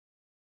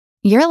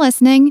You're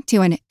listening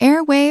to an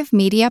Airwave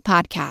Media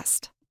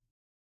Podcast.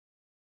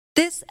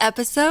 This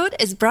episode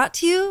is brought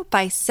to you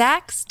by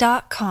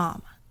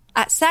Sax.com.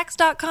 At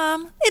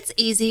Sax.com, it's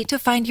easy to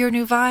find your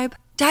new vibe.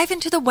 Dive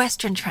into the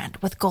Western trend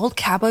with gold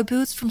cowboy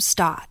boots from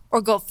Stott,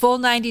 or go full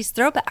 90s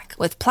throwback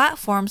with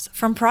platforms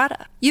from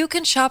Prada. You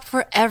can shop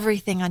for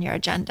everything on your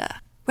agenda,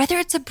 whether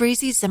it's a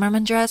breezy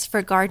Zimmermann dress for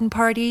a garden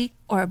party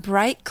or a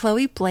bright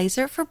Chloe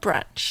blazer for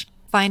brunch.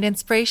 Find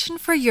inspiration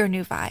for your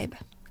new vibe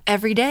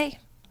every day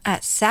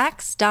at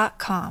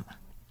Sax.com.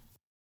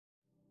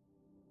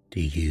 Do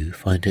you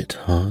find it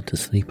hard to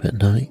sleep at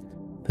night?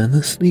 Then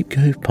the Sleep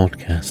Cove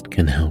podcast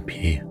can help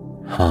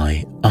you.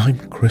 Hi, I'm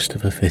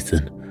Christopher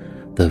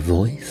Fitton, the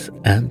voice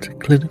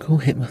and clinical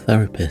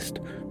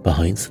hypnotherapist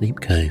behind Sleep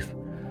Cove.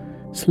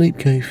 Sleep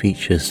Cove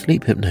features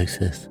sleep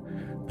hypnosis,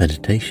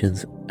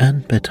 meditations,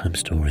 and bedtime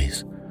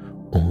stories,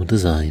 all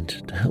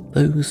designed to help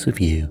those of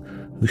you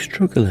who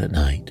struggle at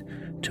night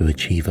to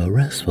achieve a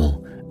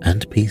restful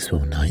and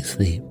peaceful night's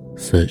sleep.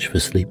 Search for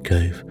Sleep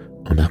Cove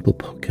on Apple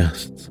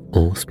Podcasts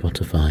or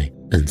Spotify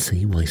and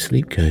see why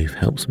Sleep Cove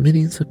helps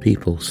millions of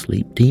people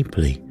sleep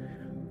deeply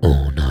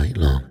all night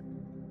long.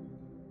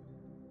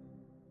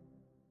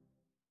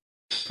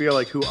 Feel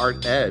like who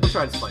Art Ed?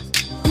 Try to spice it.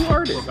 Who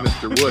Art Ed?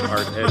 Mr. Wood,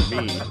 Art Ed,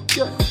 me.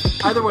 Good.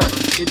 Either way,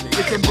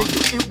 it's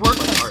ambiguous. It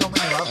works on so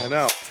many levels. I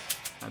know.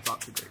 That's off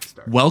to a great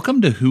start. Welcome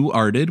to Who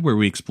Arted, where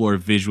we explore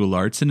visual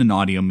arts in an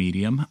audio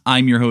medium.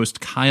 I'm your host,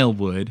 Kyle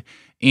Wood,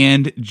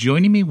 and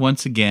joining me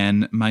once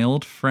again, my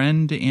old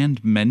friend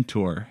and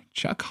mentor,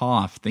 Chuck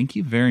Hoff. Thank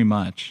you very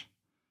much.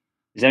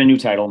 Is that a new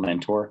title,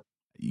 mentor?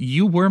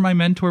 You were my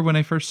mentor when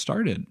I first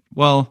started.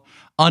 Well,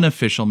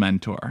 unofficial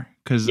mentor.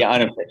 Yeah,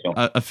 unofficial.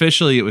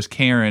 Officially, it was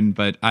Karen,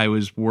 but I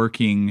was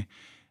lurking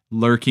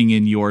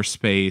in your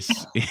space,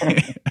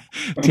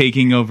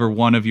 taking over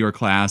one of your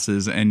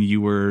classes, and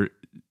you were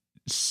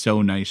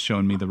so nice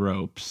showing me the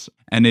ropes.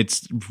 And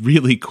it's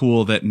really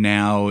cool that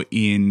now,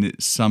 in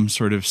some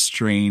sort of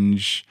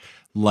strange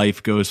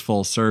life goes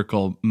full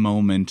circle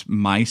moment,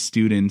 my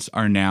students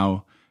are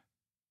now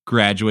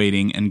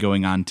graduating and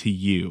going on to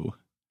you.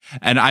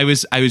 And I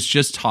was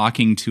just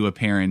talking to a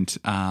parent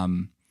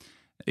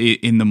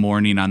in the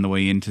morning on the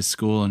way into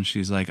school, and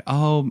she's like,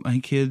 "Oh, my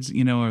kids,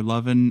 are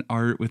loving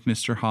art with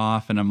Mr.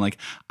 Hoff." And I'm like,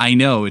 "I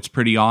know, it's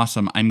pretty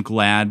awesome. I'm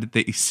glad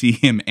that you see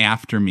him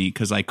after me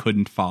because I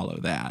couldn't follow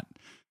that."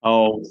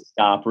 Oh,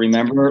 stop.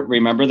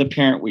 Remember the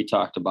parent we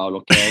talked about,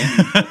 okay?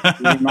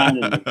 He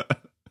reminded me.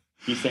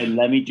 He said,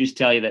 "Let me just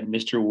tell you that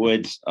Mr.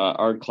 Wood's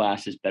art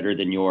class is better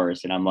than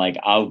yours." And I'm like,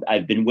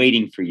 I've been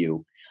waiting for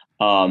you.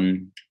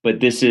 But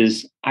this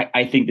is,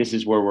 I think this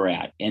is where we're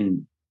at.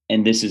 And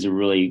this is a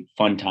really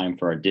fun time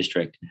for our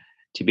district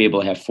to be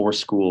able to have 4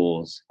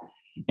 schools,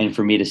 and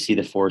for me to see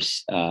the four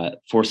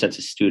sets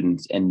of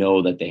students and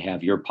know that they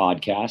have your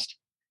podcast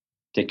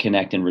to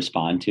connect and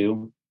respond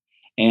to,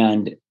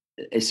 and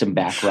some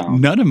background.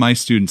 None of my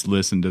students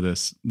listen to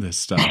this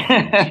stuff.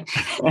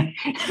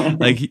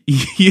 Like,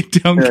 you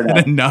don't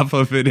get enough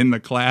of it in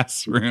the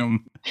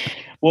classroom.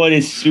 Well, it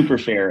is super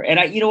fair. And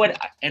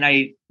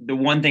the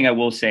one thing I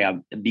will say,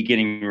 I'm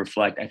beginning to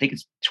reflect, I think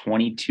it's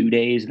 22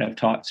 days that I've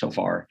taught so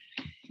far,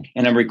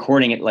 and I'm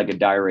recording it like a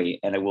diary.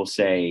 And I will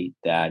say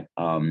that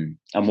I'm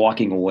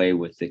walking away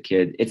with the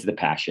kid. It's the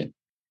passion.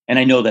 And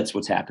I know that's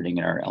what's happening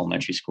in our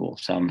elementary school.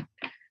 So I'm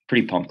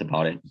pretty pumped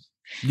about it.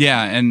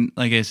 Yeah. And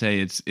like I say,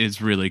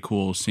 it's really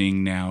cool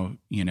seeing now,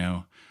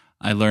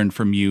 I learned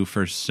from you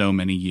for so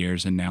many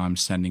years, and now I'm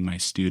sending my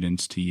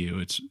students to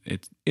you.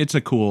 It's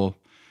a cool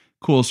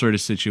sort of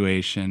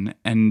situation.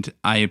 And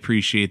I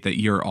appreciate that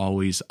you're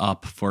always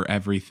up for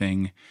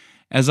everything.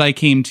 As I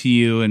came to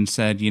you and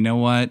said, "You know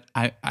what?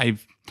 I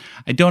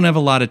don't have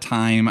a lot of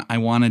time. I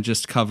want to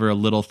just cover a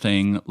little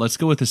thing. Let's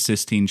go with the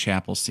Sistine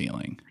Chapel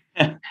ceiling."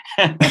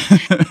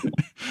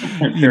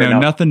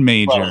 Nothing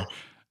major.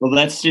 Well,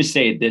 let's just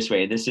say it this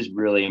way. This is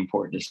really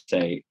important to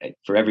say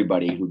for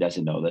everybody who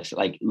doesn't know this.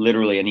 Like,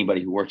 literally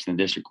anybody who works in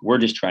the district, we're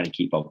just trying to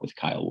keep up with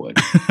Kyle Wood.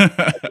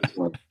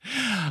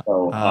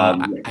 So,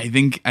 I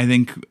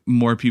think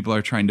more people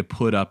are trying to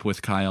put up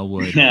with Kyle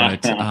Wood,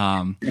 but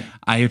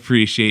I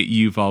appreciate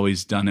you've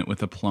always done it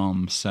with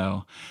aplomb.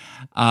 So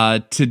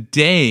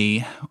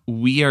today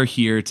we are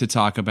here to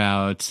talk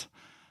about,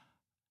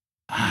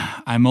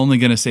 I'm only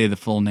going to say the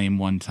full name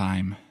one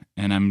time,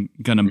 and I'm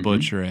going to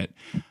butcher it.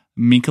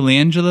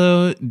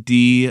 Michelangelo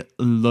di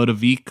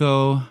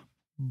Lodovico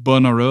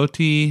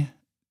Buonarroti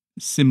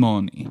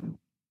Simoni.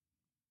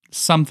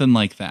 Something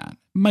like that.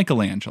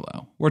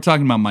 Michelangelo. We're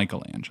talking about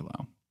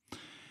Michelangelo.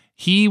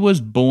 He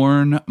was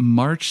born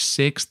March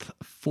 6th,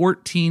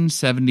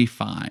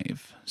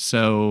 1475.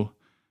 So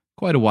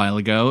quite a while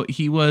ago.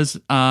 He was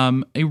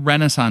a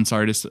Renaissance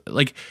artist.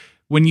 Like,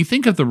 when you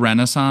think of the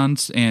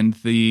Renaissance and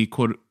the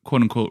quote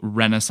unquote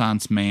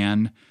Renaissance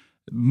man,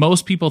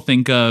 most people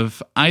think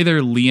of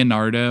either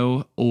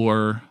Leonardo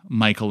or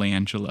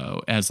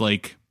Michelangelo as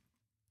like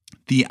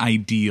the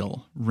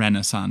ideal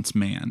Renaissance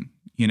man,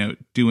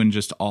 doing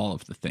just all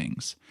of the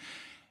things.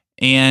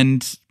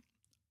 And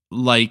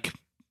like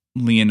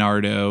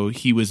Leonardo,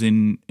 he was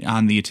on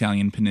the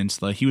Italian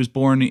peninsula. He was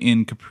born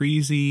in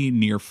Caprese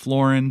near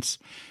Florence.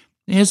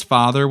 His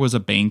father was a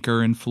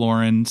banker in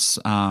Florence.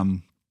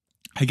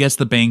 I guess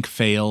the bank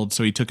failed,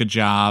 so he took a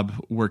job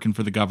working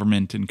for the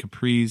government in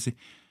Caprese.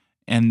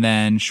 And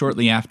then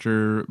shortly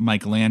after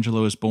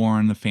Michelangelo was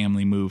born, the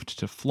family moved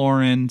to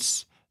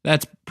Florence.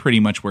 That's pretty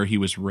much where he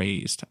was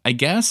raised. I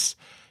guess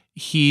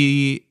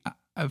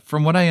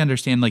from what I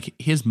understand, like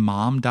his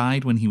mom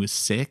died when he was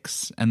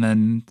 6, and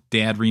then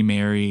dad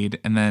remarried,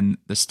 and then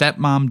the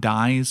stepmom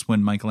dies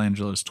when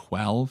Michelangelo's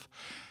 12.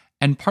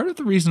 And part of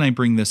the reason I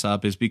bring this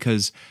up is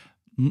because,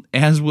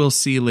 as we'll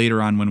see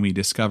later on when we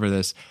discover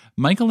this,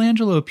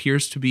 Michelangelo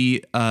appears to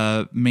be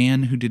a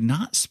man who did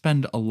not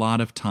spend a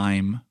lot of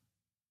time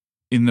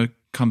in the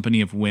company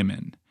of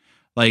women.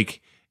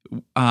 Like,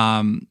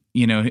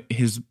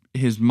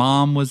 his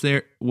mom was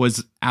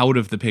out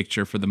of the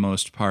picture for the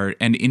most part,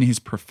 and in his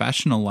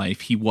professional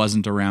life, he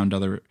wasn't around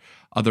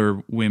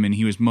other women.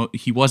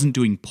 He wasn't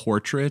doing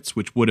portraits,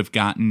 which would have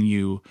gotten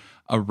you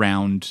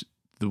around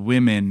the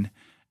women.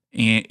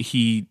 And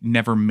he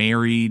never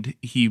married.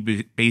 He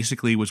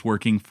basically was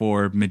working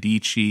for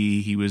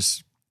Medici. He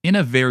was in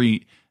a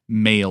very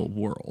male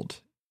world.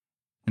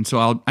 And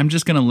so I'm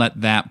just going to let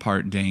that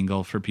part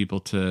dangle for people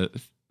to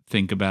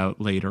think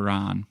about later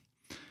on.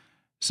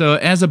 So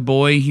as a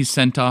boy, he's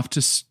sent off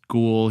to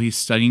school. He's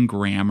studying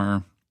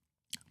grammar.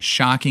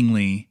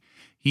 Shockingly,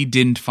 he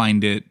didn't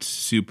find it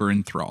super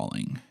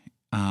enthralling.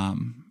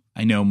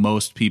 I know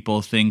most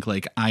people think,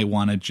 like, I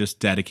want to just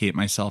dedicate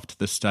myself to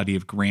the study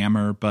of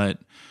grammar, but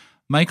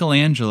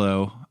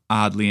Michelangelo,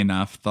 oddly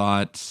enough,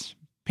 thought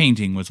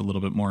painting was a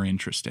little bit more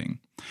interesting.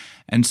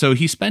 And so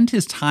he spent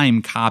his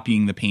time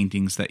copying the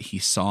paintings that he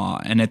saw.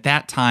 And at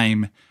that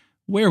time,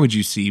 where would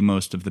you see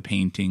most of the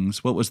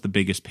paintings? What was the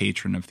biggest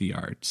patron of the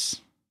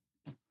arts?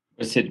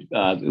 It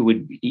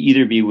would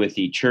either be with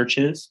the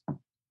churches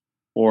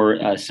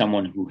or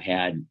someone who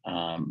had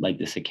like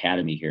this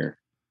academy here.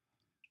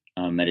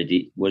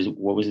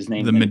 What was his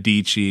name? The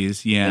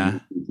Medicis, yeah.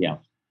 Yeah.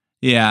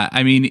 Yeah,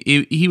 I mean,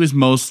 he was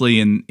mostly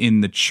in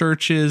the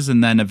churches,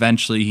 and then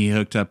eventually he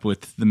hooked up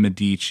with the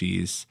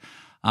Medicis.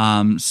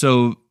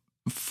 So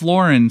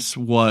Florence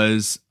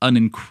was an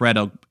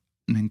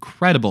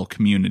incredible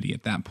community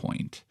at that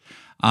point.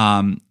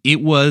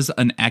 It was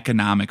an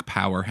economic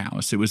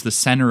powerhouse. It was the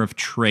center of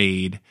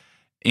trade,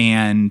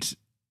 and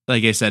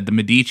like I said, the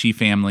Medici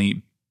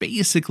family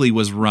basically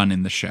was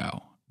running the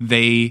show.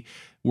 They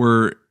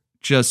were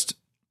just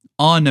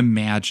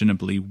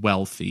unimaginably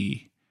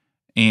wealthy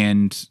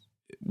and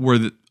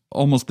were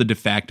almost the de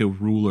facto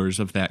rulers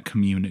of that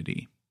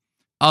community.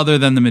 Other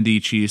than the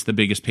Medicis, the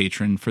biggest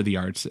patron for the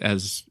arts,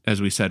 as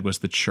we said, was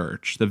the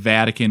church. The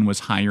Vatican was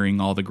hiring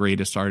all the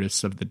greatest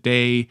artists of the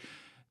day.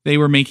 They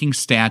were making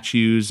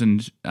statues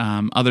and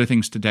other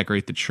things to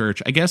decorate the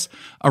church. I guess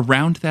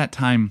around that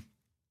time,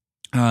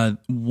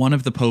 one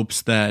of the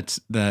popes that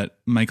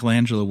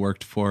Michelangelo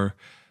worked for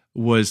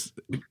was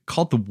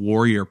called the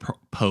Warrior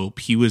Pope.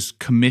 He was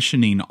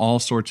commissioning all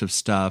sorts of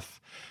stuff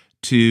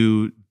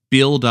to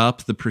build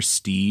up the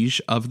prestige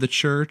of the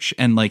church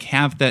and like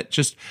have that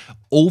just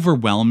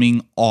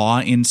overwhelming,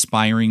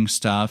 awe-inspiring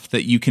stuff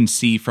that you can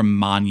see from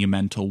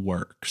monumental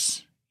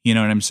works. You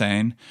know what I'm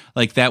saying?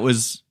 Like it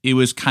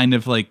was kind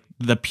of like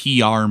the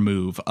PR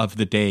move of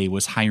the day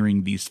was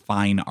hiring these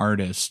fine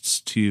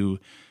artists to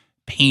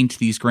paint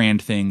these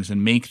grand things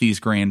and make these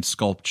grand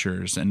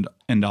sculptures and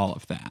all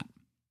of that.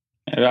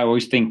 I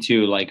always think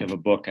too, like of a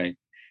book,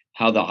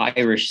 how the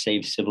Irish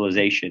saved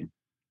civilization,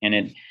 and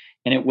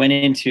it went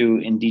into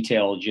in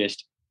detail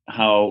just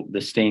how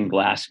the stained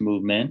glass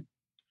movement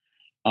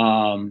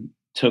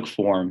took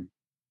form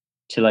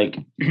to like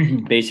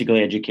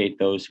basically educate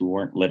those who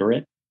weren't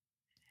literate.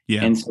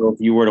 Yeah. And so if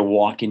you were to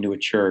walk into a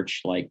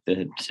church like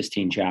the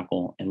Sistine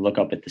Chapel and look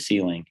up at the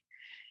ceiling,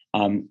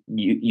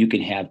 you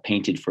could have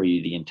painted for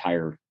you the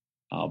entire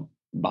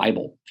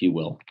Bible, if you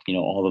will,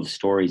 all of the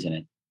stories in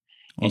it.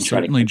 Well,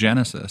 certainly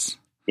Genesis.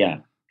 Yeah.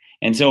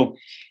 And so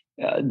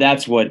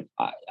that's what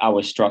I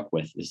was struck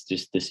with, is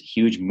just this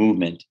huge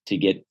movement to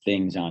get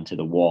things onto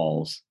the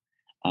walls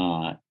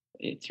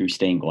through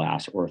stained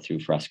glass or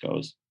through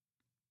frescoes.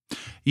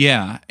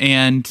 Yeah.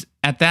 And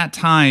at that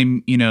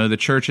time, the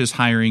church is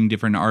hiring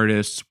different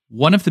artists.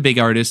 One of the big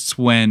artists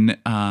when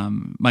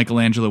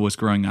Michelangelo was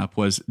growing up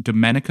was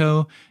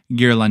Domenico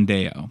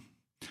Ghirlandaio.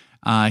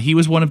 He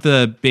was one of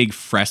the big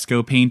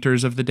fresco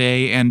painters of the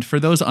day. And for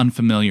those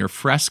unfamiliar,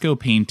 fresco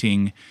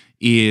painting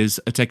is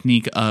a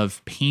technique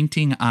of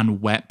painting on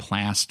wet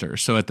plaster.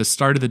 So at the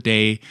start of the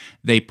day,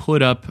 they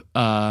put up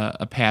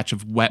a patch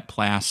of wet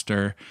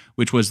plaster,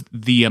 which was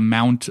the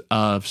amount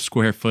of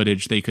square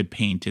footage they could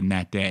paint in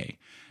that day.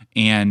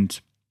 And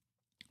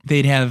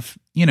they'd have,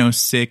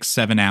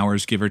 6-7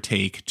 hours, give or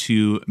take,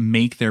 to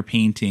make their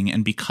painting.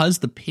 And because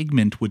the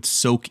pigment would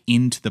soak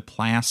into the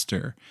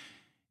plaster,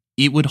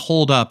 it would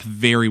hold up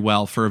very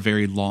well for a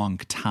very long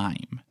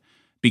time.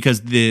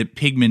 Because the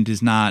pigment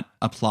is not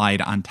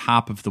applied on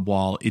top of the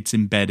wall, it's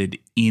embedded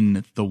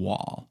in the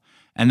wall.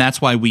 And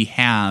that's why we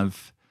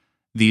have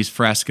these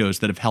frescoes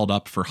that have held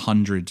up for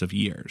hundreds of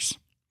years.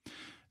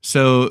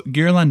 So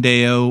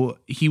Ghirlandaio,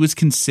 he was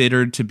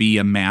considered to be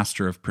a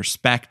master of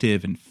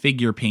perspective and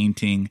figure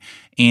painting,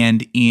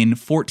 and in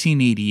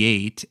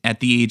 1488,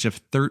 at the age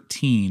of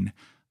 13,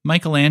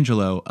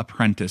 Michelangelo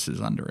apprentices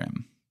under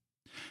him.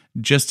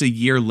 Just a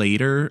year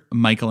later,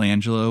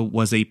 Michelangelo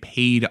was a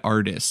paid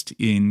artist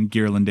in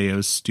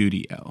Ghirlandaio's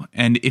studio.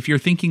 And if you're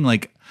thinking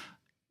like,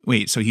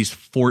 wait, so he's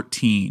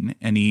 14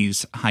 and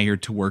he's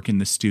hired to work in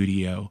the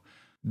studio,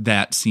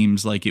 that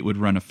seems like it would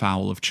run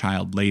afoul of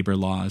child labor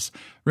laws.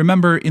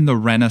 Remember, in the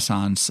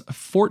Renaissance,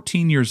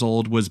 14 years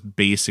old was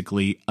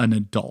basically an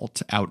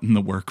adult out in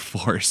the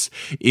workforce.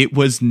 It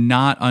was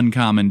not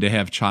uncommon to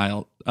have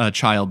a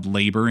child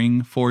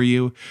laboring for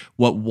you.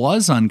 What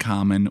was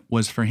uncommon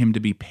was for him to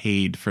be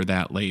paid for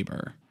that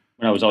labor.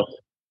 And I was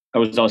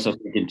also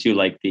thinking too,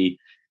 like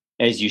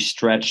as you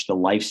stretch the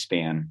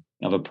lifespan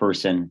of a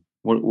person,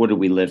 what do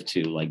we live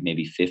to? Like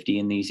maybe 50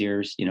 in these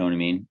years, you know what I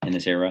mean? In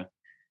this era.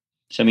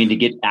 So, I mean, to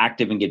get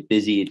active and get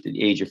busy at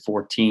the age of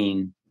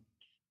 14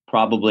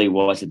 probably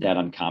wasn't that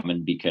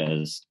uncommon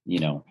because,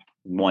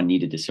 one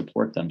needed to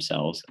support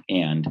themselves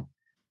and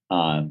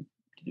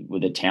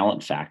with a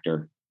talent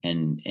factor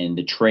and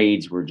the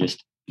trades were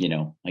just,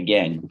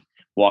 again,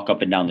 walk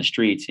up and down the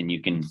streets and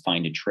you can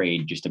find a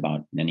trade just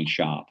about in any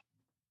shop.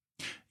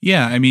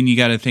 Yeah, I mean, you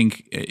got to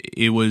think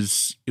it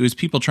was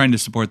people trying to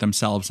support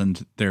themselves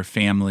and their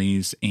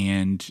families,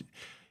 and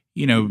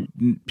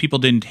people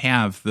didn't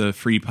have the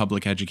free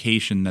public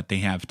education that they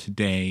have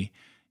today.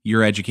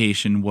 Your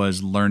education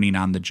was learning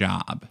on the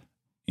job.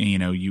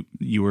 You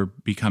were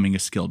becoming a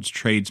skilled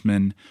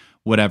tradesman,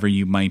 whatever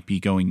you might be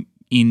going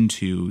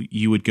into,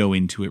 you would go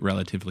into it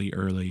relatively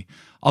early.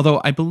 Although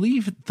I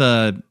think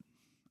the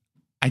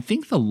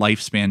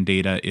lifespan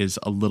data is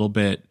a little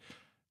bit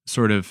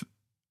sort of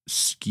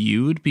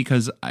skewed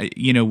because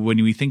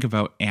when we think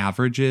about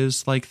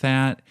averages like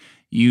that,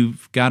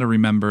 you've got to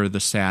remember the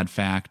sad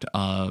fact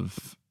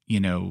of,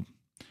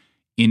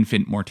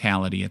 infant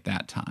mortality at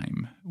that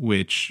time,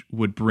 which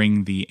would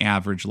bring the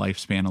average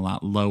lifespan a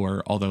lot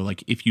lower. Although,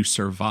 like, if you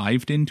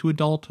survived into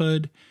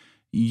adulthood,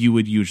 you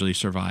would usually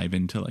survive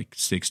into like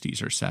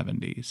 60s or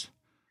 70s.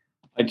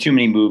 Too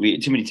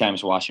many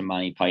times watching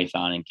Monty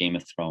Python and Game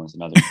of Thrones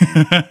and other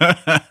things.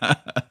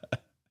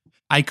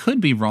 I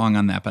could be wrong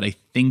on that, but I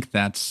think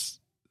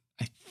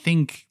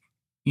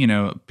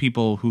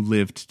people who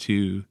lived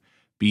to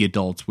be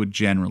adults would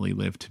generally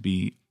live to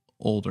be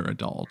older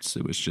adults.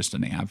 It was just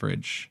an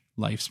average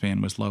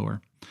lifespan was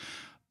lower.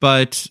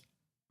 But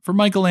for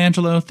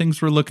Michelangelo,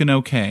 things were looking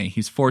okay.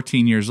 He's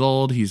 14 years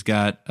old. He's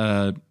got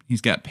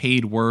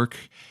paid work,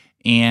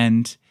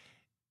 and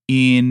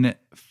in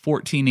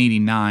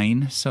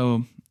 1489,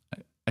 so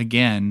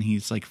again,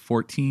 he's like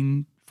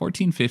 14,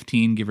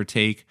 15, give or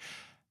take,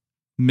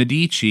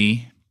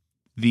 Medici,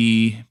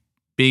 the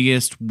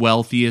biggest,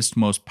 wealthiest,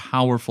 most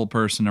powerful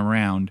person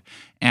around,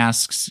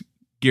 asks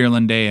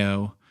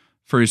Ghirlandaio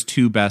for his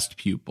two best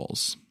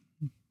pupils.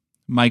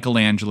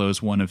 Michelangelo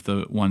is one of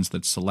the ones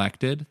that's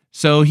selected.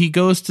 So he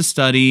goes to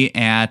study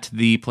at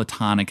the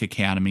Platonic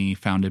Academy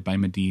founded by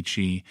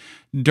Medici.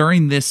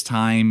 During this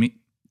time,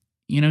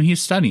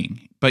 he's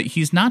studying, but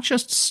he's not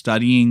just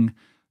studying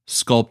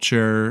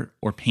sculpture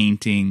or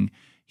painting.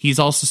 He's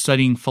also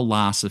studying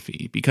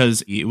philosophy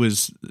because it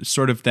was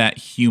sort of that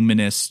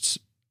humanist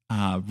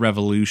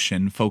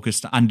revolution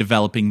focused on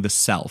developing the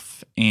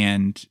self.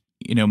 And,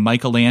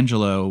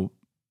 Michelangelo,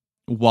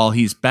 while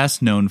he's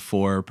best known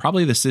for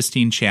probably the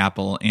Sistine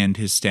Chapel and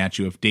his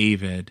statue of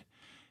David,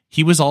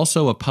 he was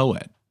also a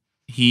poet.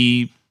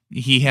 He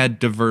had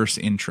diverse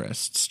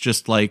interests,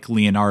 just like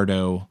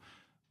Leonardo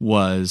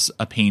was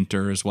a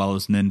painter as well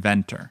as an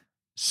inventor.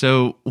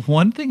 So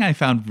one thing I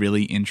found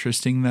really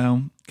interesting,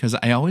 though, because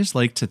I always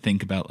like to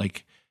think about,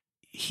 like,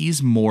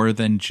 he's more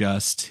than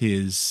just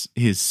his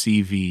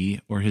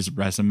CV or his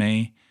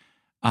resume.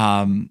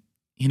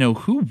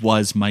 Who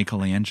was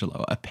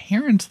Michelangelo?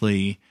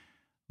 Apparently,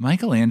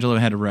 Michelangelo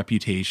had a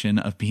reputation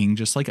of being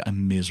just like a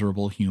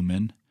miserable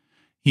human.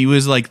 He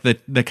was like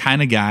the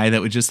kind of guy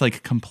that would just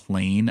like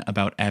complain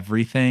about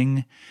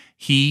everything.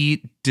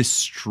 He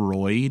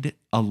destroyed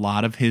a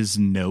lot of his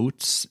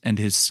notes and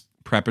his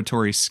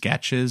preparatory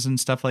sketches and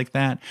stuff like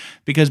that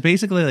because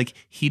basically, like,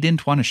 he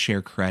didn't want to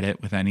share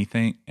credit with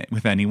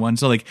anyone.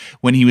 So, like,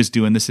 when he was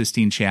doing the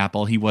Sistine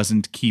Chapel, he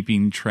wasn't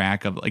keeping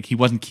track of, like, he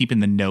wasn't keeping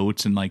the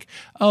notes and like,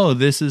 oh,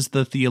 this is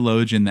the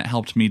theologian that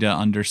helped me to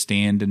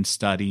understand and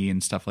study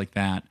and stuff like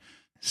that.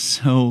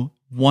 So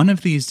one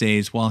of these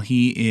days, while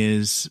he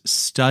is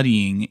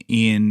studying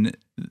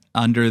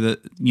under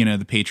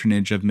the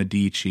patronage of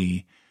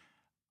Medici,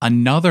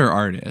 another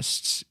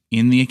artist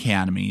in the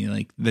academy,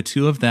 like, the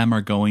two of them are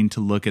going to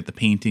look at the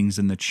paintings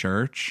in the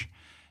church,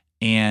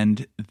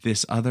 and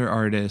this other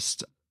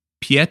artist,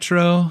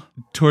 Pietro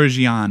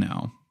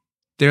Torrigiano,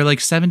 they're like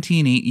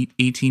 17,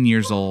 18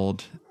 years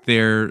old.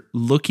 They're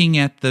looking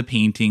at the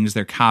paintings,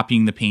 they're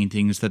copying the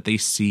paintings that they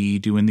see,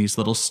 doing these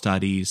little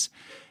studies,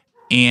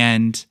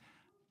 and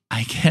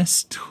I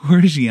guess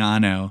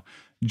Torrigiano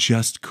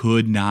just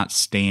could not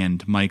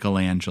stand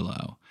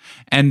Michelangelo.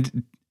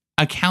 And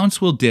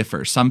accounts will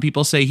differ. Some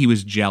people say he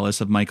was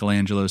jealous of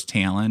Michelangelo's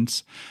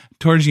talents.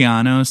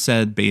 Torgiano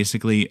said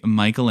basically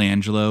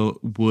Michelangelo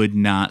would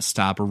not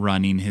stop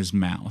running his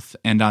mouth.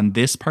 And on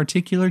this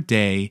particular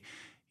day,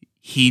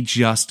 he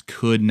just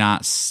could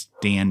not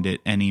stand it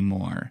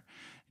anymore.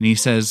 And he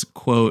says,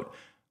 quote,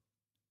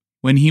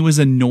 "When he was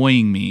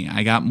annoying me,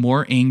 I got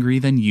more angry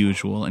than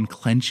usual and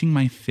clenching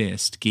my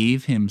fist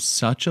gave him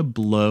such a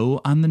blow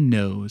on the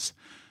nose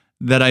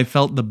that I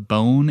felt the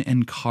bone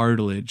and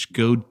cartilage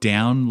go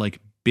down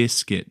like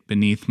biscuit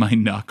beneath my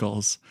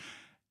knuckles.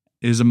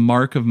 It is a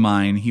mark of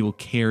mine he will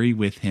carry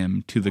with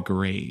him to the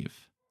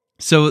grave."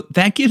 So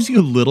that gives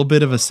you a little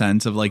bit of a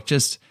sense of like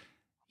just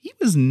he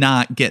was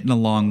not getting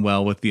along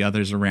well with the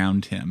others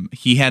around him.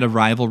 He had a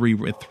rivalry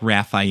with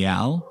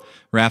Raphael.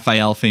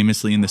 Raphael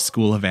famously in the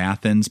School of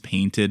Athens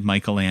painted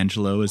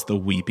Michelangelo as the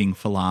weeping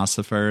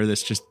philosopher,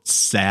 this just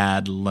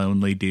sad,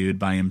 lonely dude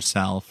by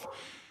himself.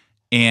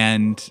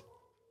 And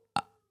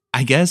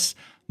I guess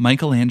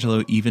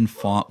Michelangelo even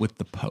fought with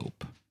the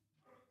Pope.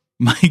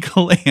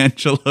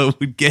 Michelangelo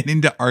would get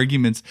into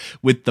arguments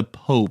with the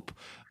Pope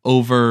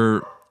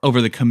over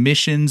the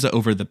commissions,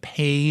 over the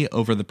pay,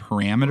 over the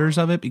parameters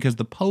of it, because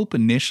the Pope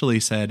initially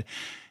said,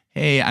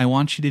 "Hey, I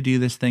want you to do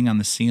this thing on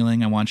the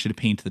ceiling. I want you to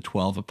paint the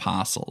 12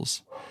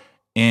 apostles."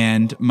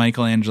 And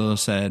Michelangelo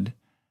said,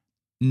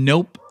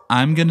 "Nope,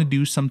 I'm going to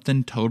do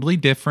something totally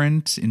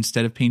different.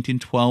 Instead of painting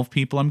 12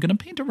 people, I'm going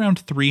to paint around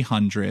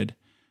 300.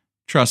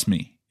 Trust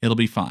me, it'll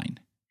be fine."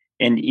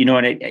 And, you know,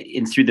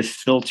 and through the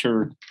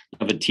filter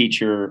of a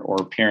teacher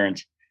or a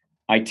parent,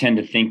 I tend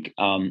to think,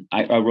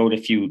 I wrote a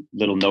few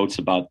little notes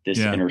about this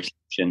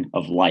intersection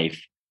of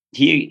life.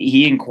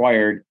 He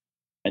inquired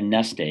a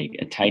nest egg,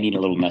 a tiny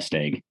little nest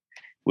egg,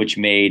 which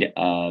made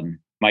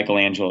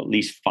Michelangelo at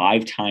least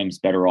 5 times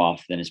better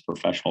off than his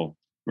professional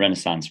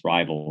Renaissance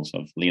rivals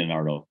of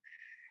Leonardo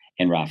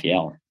and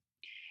Raphael.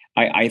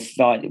 I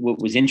thought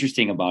what was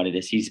interesting about it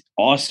is he's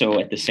also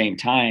at the same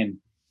time,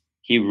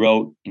 he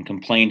wrote and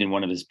complained in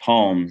one of his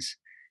poems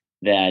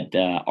that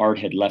art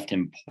had left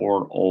him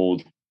poor,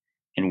 old,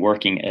 and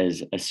working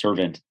as a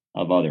servant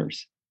of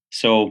others.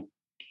 So,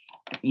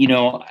 you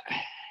know,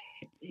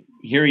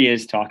 here he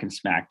is talking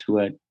smack to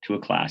a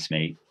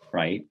classmate,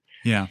 right?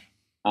 Yeah.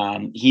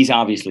 He's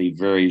obviously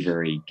very,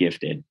 very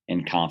gifted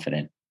and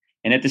confident.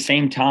 And at the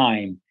same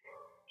time,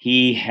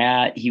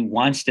 he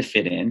wants to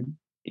fit in,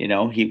 you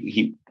know,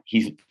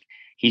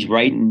 he's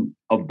writing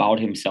about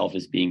himself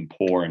as being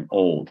poor and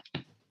old.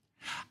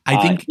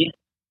 I think,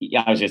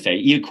 I was going to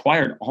say, he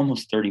acquired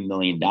almost $30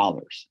 million,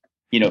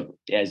 you know,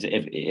 as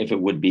if it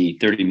would be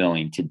 30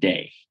 million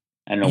today.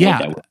 I don't know what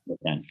that would be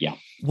then. Yeah.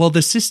 Well,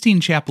 the Sistine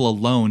Chapel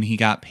alone, he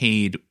got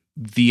paid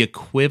the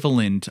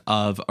equivalent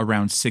of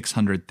around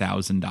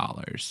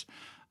 $600,000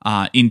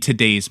 in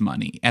today's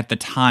money. At the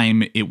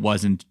time, it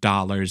wasn't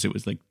dollars; it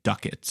was like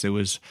ducats. It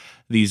was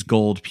these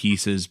gold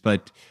pieces.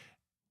 But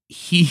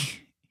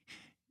he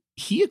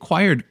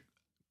acquired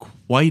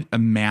quite a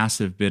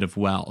massive bit of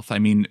wealth. I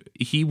mean,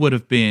 he would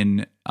have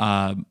been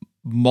a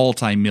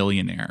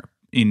multi-millionaire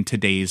in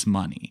today's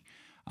money.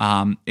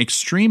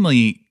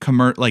 Extremely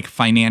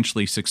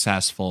financially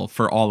successful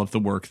for all of the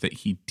work that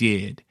he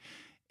did.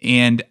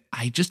 And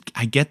I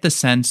get the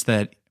sense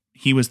that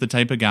he was the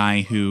type of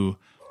guy who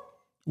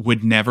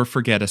would never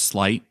forget a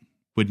slight,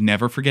 would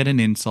never forget an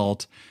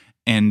insult,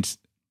 and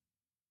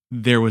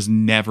there was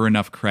never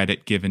enough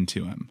credit given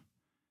to him.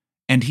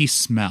 And he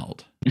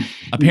smelled.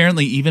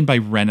 Apparently, even by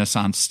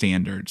Renaissance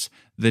standards,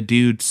 the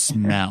dude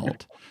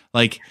smelled.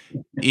 Like,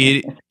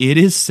 it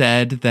is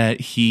said that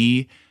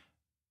he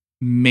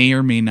may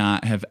or may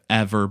not have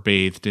ever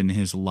bathed in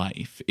his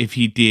life. If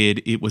he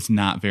did, it was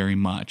not very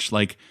much.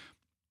 Like,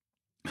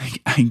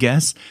 I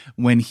guess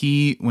when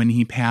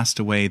he passed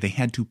away, they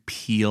had to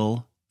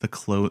peel the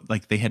clothes,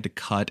 like they had to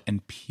cut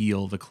and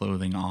peel the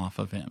clothing off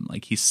of him.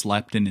 Like, he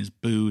slept in his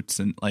boots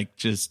and like,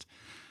 just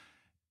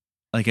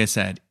like I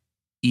said,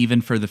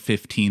 even for the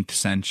 15th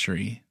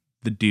century,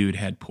 the dude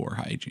had poor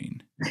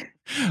hygiene.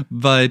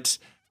 But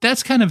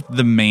that's kind of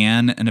the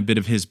man and a bit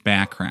of his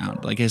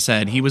background. Like I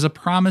said, he was a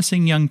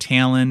promising young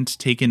talent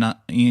taken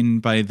in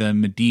by the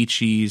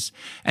Medicis.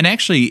 And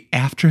actually,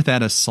 after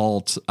that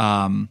assault,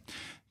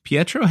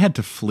 Pietro had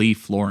to flee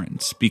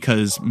Florence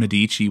because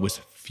Medici was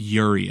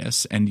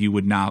furious and you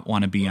would not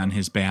want to be on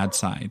his bad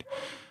side.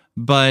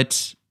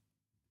 But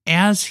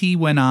as he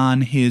went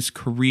on, his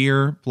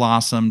career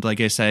blossomed.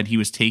 Like I said, he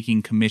was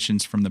taking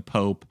commissions from the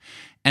Pope.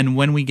 And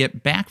when we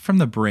get back from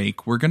the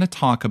break, we're going to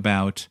talk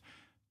about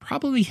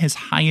probably his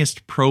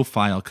highest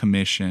profile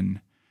commission,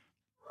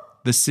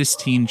 the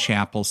Sistine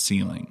Chapel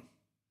ceiling.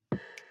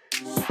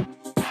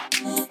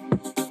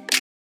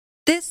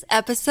 This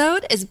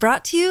episode is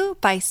brought to you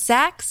by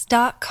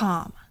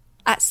Sax.com.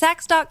 At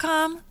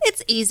Sax.com,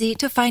 it's easy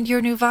to find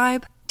your new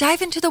vibe.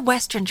 Dive into the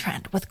Western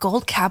trend with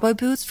gold cowboy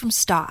boots from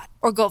Stott,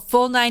 or go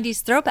full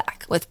 90s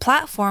throwback with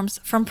platforms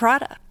from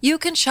Prada. You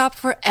can shop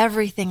for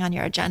everything on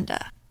your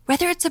agenda,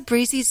 whether it's a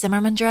breezy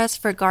Zimmermann dress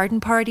for a garden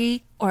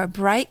party or a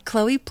bright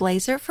Chloe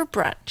blazer for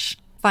brunch.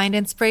 Find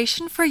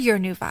inspiration for your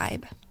new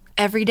vibe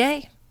every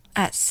day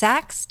at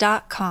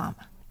Sax.com.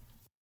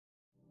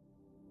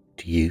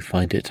 Do you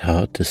find it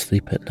hard to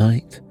sleep at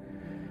night?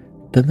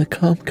 Then the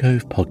Calm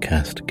Cove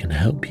podcast can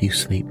help you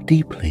sleep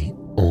deeply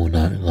all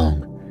night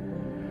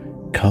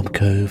long. Calm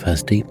Cove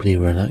has deeply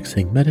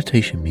relaxing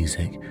meditation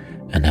music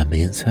and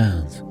ambient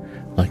sounds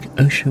like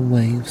ocean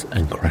waves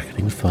and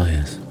crackling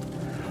fires.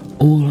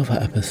 All of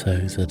our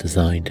episodes are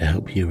designed to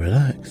help you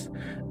relax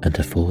and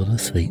to fall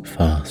asleep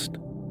fast.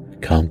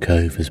 Calm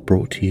Cove is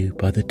brought to you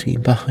by the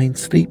team behind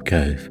Sleep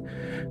Cove,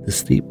 the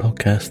sleep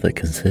podcast that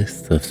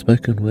consists of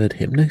spoken word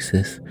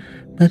hypnosis,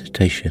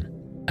 meditation,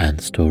 and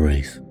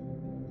stories.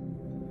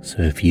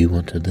 So if you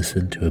want to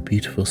listen to a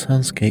beautiful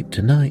soundscape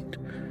tonight,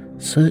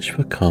 search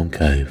for Calm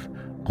Cove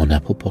on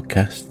Apple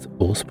Podcasts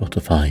or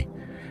Spotify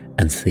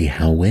and see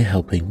how we're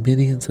helping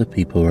millions of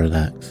people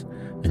relax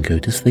and go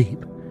to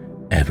sleep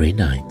every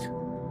night.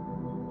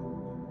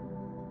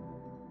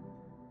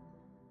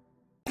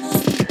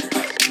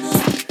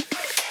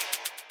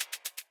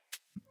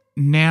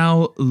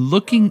 Now,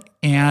 looking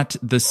at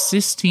the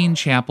Sistine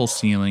Chapel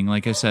ceiling,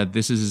 like I said,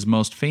 this is his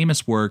most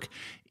famous work.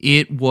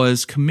 It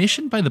was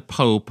commissioned by the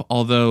Pope,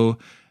 although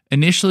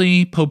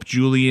initially Pope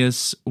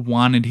Julius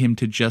wanted him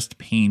to just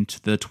paint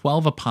the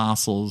 12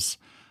 apostles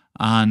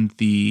on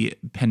the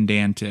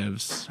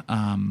pendentives.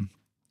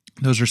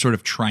 Those are sort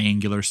of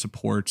triangular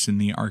supports in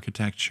the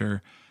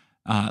architecture.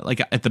 Like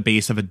at the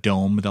base of a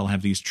dome, they'll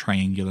have these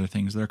triangular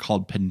things. They're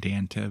called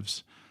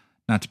pendentives.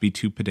 Not to be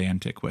too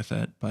pedantic with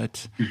it,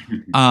 but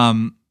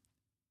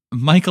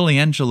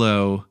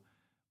Michelangelo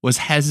was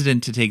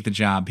hesitant to take the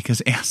job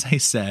because, as I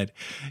said,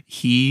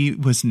 he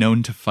was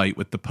known to fight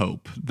with the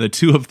Pope. The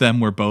two of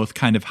them were both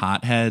kind of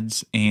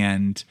hotheads,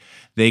 and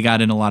they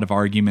got in a lot of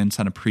arguments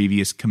on a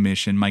previous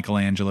commission.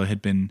 Michelangelo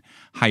had been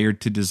hired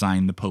to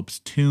design the Pope's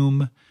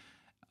tomb.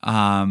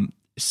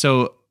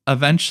 So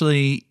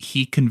eventually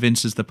he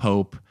convinces the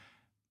Pope,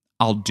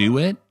 I'll do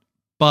it,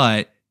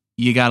 but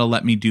you got to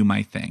let me do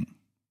my thing.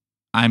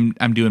 I'm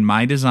doing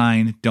my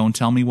design. Don't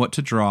tell me what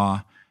to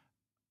draw.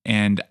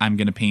 And I'm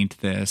going to paint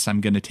this.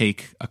 I'm going to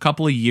take a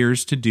couple of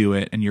years to do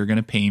it. And you're going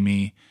to pay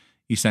me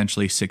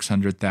essentially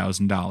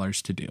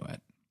 $600,000 to do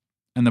it.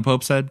 And the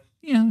Pope said,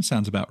 yeah, that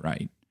sounds about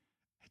right.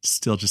 I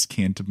still just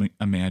can't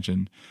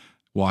imagine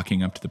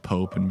walking up to the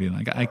Pope and being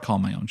like, I call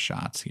my own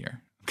shots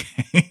here.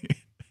 Okay.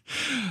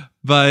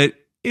 But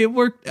it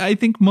worked. I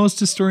think most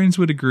historians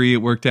would agree it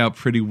worked out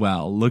pretty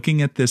well.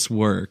 Looking at this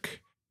work,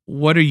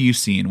 what are you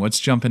seeing? What's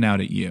jumping out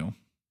at you?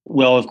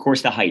 Well, of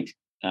course, the height.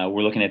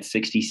 We're looking at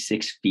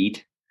 66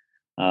 feet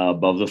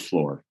above the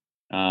floor.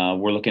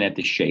 We're looking at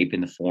the shape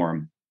and the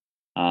form,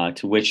 to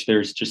which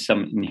there's just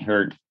some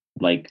inherent,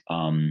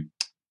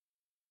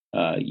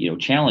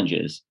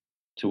 challenges.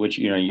 To which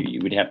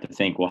you would have to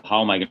think, well,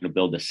 how am I going to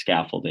build the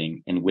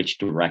scaffolding in which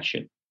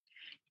direction?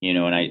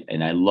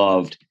 And I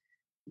loved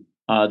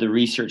the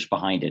research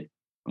behind it.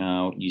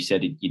 You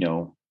said,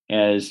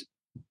 as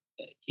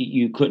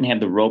you couldn't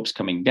have the ropes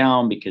coming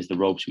down because the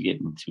ropes would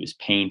get into his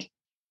paint.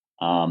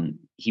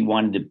 He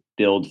wanted to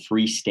build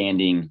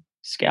freestanding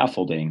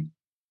scaffolding,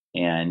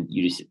 and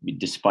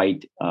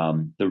despite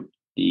the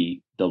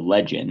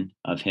legend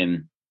of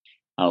him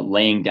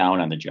laying down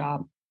on the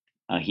job,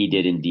 he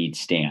did indeed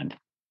stand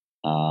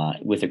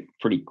with a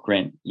pretty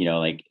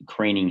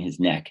craning his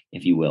neck,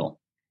 if you will.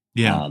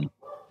 Yeah.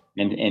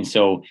 And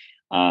so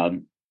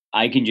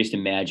I can just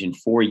imagine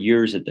 4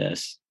 years of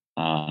this,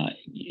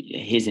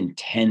 his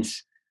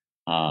intense,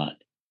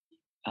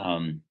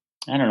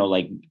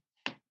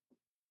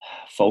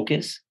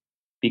 focus,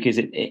 because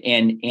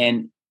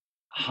and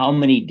how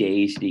many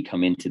days did he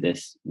come into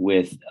this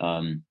with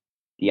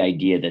the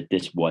idea that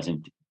this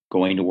wasn't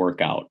going to work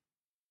out?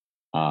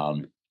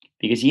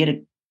 Because he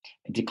had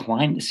to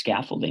climb the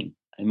scaffolding.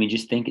 I mean,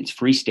 just think, it's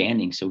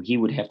freestanding, so he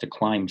would have to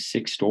climb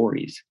 6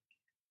 stories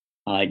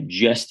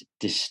just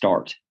to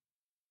start.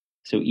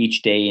 So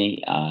each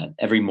day,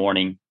 every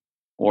morning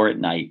or at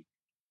night,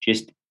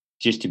 just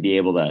to be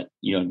able to,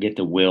 get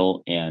the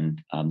will and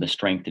the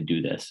strength to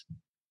do this.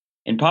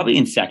 And probably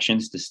in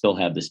sections to still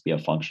have this be a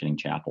functioning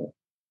chapel.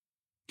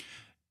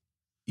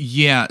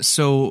 Yeah.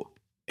 So,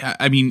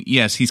 I mean,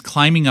 yes, he's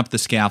climbing up the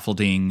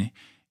scaffolding,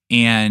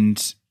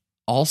 and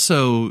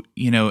also,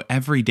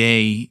 every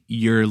day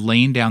you're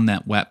laying down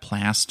that wet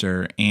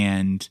plaster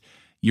and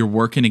you're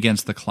working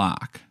against the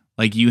clock.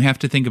 Like, you have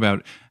to think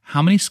about,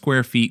 how many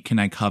square feet can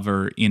I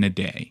cover in a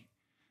day?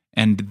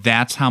 And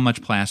that's how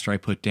much plaster I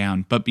put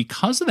down. But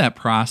because of that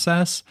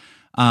process,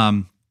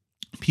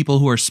 people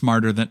who are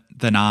smarter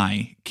than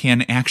I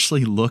can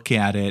actually look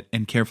at it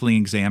and carefully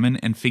examine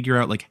and figure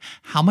out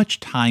how much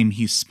time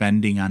he's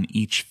spending on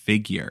each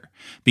figure,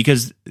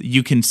 because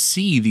you can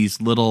see these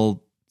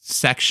little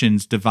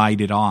sections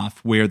divided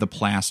off where the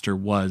plaster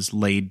was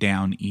laid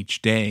down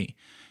each day.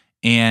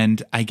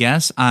 And I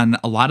guess on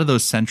a lot of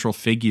those central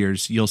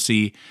figures, you'll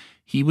see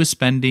he was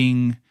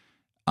spending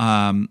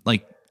 12,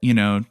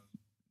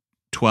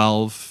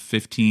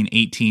 15,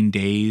 18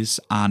 days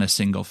on a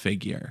single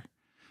figure.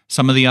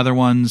 Some of the other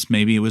ones,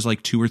 maybe it was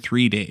 2 or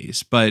 3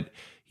 days, but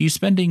he's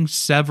spending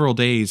several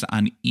days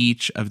on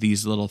each of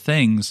these little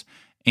things.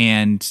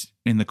 And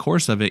in the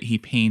course of it, he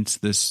paints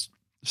this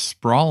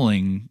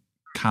sprawling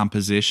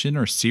composition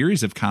or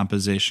series of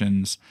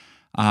compositions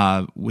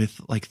with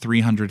like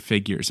 300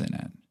 figures in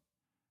it.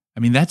 I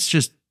mean, that's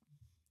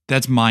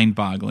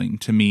mind-boggling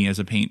to me as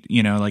a paint,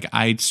 like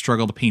I'd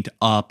struggle to paint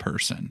a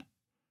person.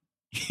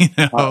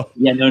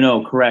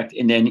 No, correct.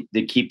 And then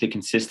to keep the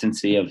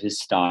consistency of his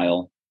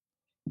style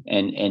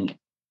and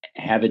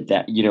have it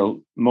that,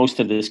 most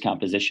of this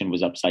composition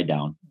was upside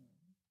down.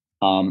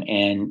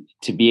 And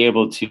to be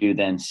able to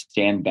then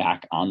stand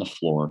back on the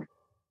floor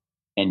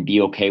and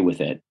be okay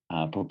with it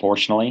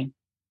proportionally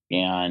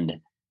and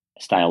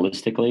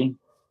stylistically,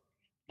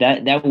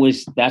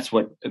 that's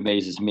what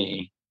amazes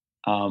me.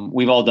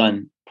 We've all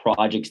done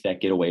projects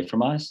that get away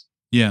from us.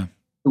 Yeah.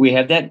 We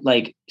have that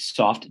like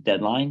soft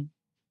deadline.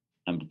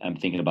 I'm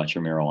thinking about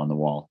your mural on the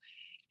wall,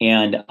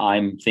 and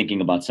I'm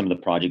thinking about some of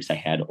the projects I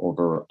had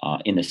over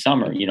in the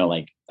summer,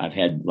 like I've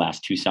had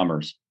last 2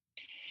 summers.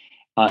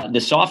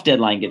 The soft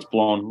deadline gets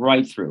blown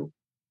right through.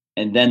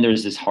 And then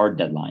there's this hard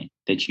deadline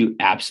that you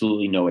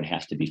absolutely know it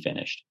has to be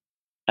finished.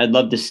 I'd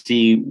love to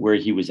see where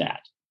he was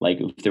at. Like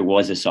if there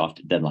was a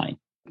soft deadline,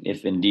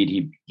 if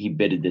indeed he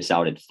bidded this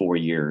out at 4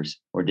 years,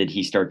 or did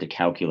he start to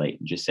calculate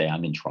and just say,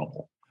 I'm in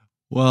trouble?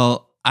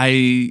 Well,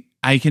 I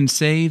can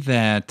say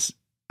that,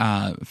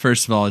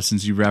 first of all,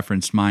 since you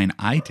referenced mine,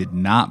 I did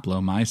not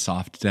blow my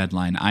soft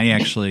deadline. I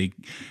actually,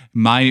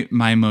 my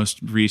most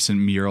recent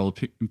mural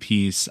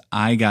piece,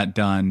 I got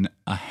done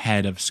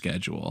ahead of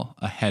schedule,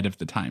 ahead of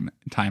the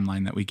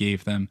timeline that we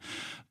gave them.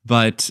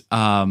 But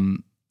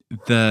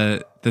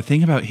the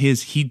thing about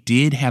he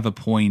did have a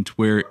point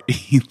where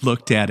he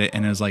looked at it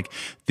and was like,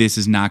 this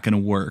is not going to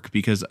work,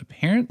 because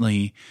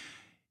apparently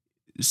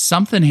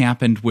something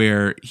happened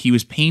where he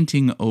was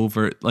painting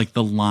over, like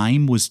the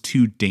lime was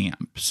too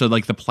damp. So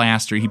like the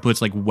plaster, he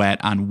puts like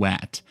wet on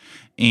wet,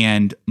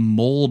 and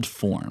mold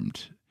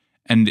formed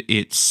and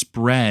it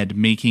spread,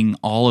 making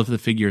all of the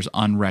figures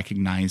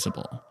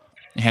unrecognizable.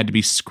 It had to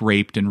be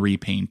scraped and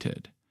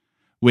repainted,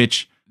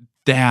 which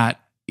that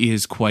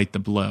is quite the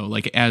blow.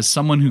 Like as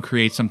someone who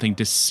creates something,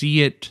 to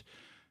see it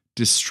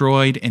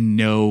destroyed and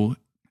know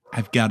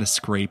I've got to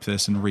scrape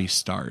this and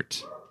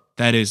restart,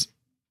 that is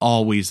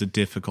always a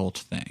difficult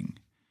thing,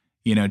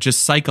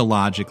 just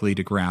psychologically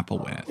to grapple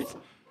with.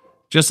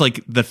 Just like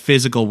the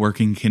physical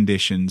working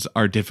conditions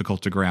are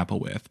difficult to grapple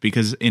with,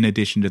 because in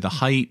addition to the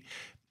height,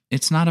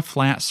 it's not a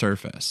flat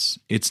surface.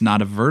 It's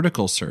not a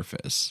vertical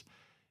surface.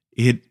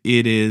 It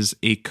is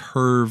a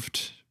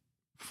curved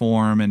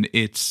form, and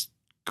it's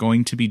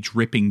going to be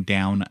dripping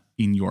down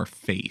in your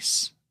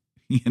face.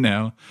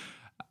 I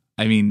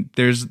mean,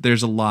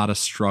 there's a lot of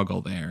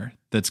struggle there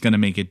that's going to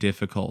make it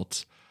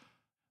difficult.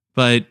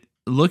 But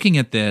looking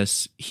at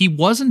this, he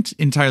wasn't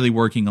entirely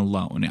working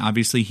alone.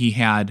 Obviously, he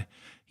had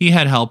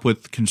help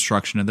with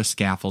construction of the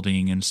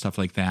scaffolding and stuff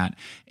like that.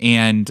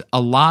 And a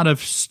lot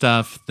of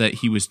stuff that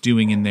he was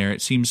doing in there,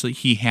 it seems like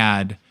he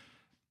had,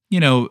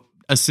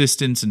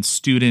 assistants and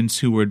students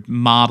who would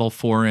model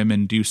for him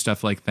and do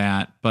stuff like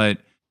that. But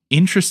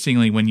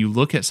interestingly, when you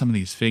look at some of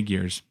these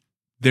figures,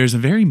 there's a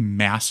very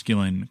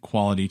masculine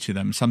quality to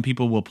them. Some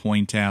people will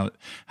point out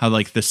how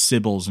like the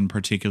Sibyls in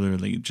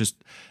particularly, just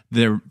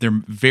they're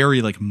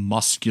very like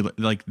muscular,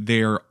 like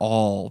they're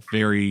all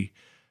very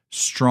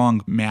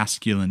strong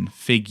masculine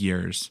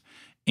figures.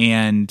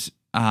 And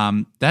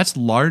that's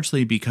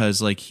largely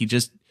because like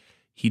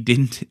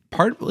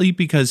partly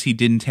because he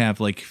didn't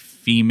have like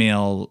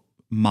female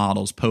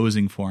models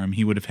posing for him.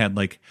 He would have had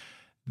like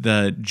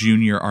the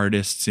junior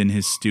artists in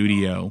his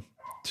studio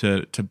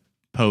to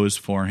pose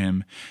for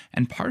him.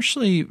 And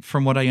partially,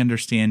 from what I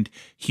understand,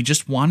 he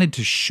just wanted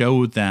to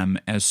show them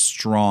as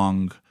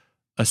strong,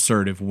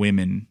 assertive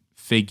women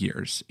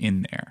figures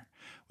in there,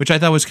 which I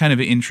thought was kind of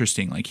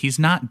interesting. Like he's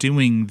not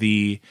doing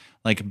the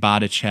like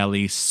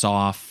Botticelli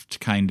soft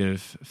kind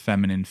of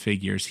feminine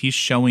figures. He's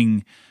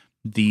showing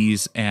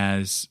these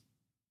as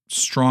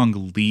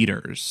strong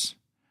leaders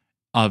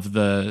of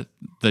the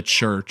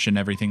church and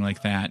everything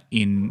like that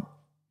in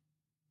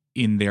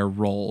their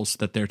roles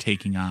that they're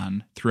taking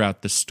on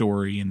throughout the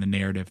story and the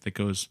narrative that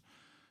goes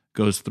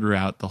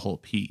throughout the whole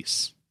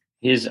piece.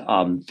 His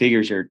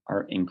figures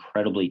are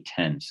incredibly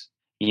tense.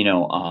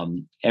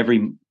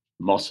 Every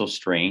muscle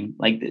strain,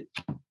 like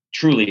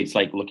truly, it's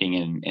like looking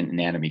in an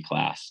anatomy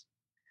class.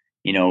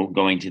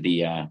 Going to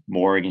the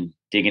morgue and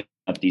digging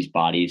up these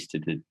bodies to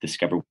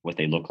discover what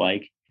they look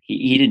like.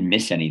 He didn't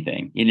miss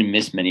anything. He didn't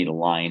miss many of the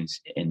lines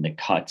and the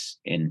cuts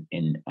in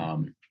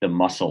the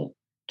muscle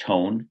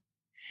tone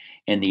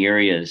and the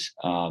areas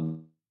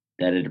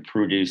that it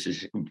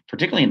produces,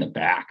 particularly in the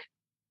back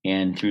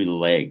and through the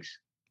legs.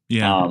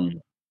 Yeah.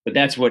 But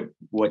that's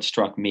what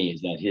struck me,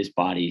 is that his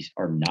bodies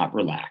are not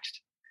relaxed.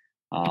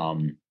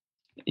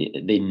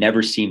 They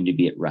never seem to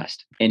be at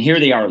rest. And here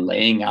they are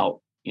laying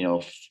out,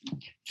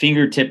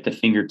 fingertip to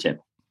fingertip.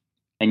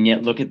 And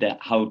yet look at that,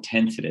 how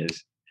tense it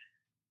is.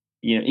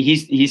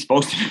 He's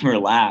supposed to be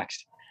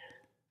relaxed,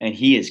 and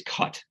he is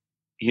cut.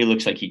 He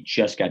looks like he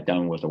just got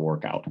done with a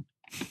workout.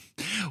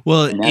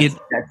 Well, And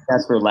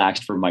that's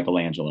relaxed for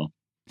Michelangelo.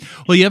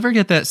 Well, you ever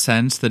get that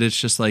sense that it's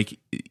just like,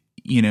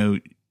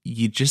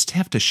 you just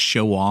have to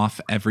show off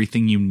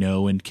everything you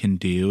know and can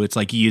do? It's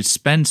like you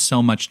spend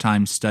so much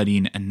time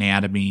studying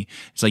anatomy.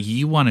 It's like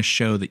you want to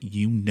show that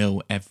you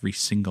know every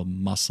single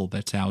muscle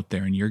that's out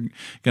there, and you're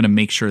going to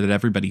make sure that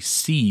everybody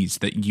sees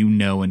that you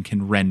know and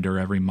can render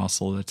every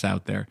muscle that's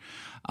out there.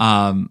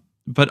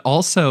 But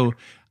also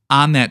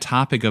on that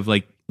topic of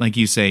like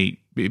you say,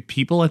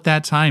 people at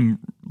that time,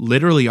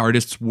 literally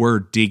artists were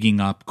digging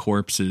up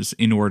corpses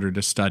in order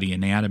to study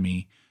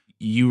anatomy.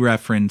 You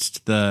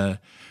referenced the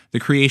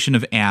creation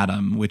of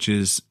Adam, which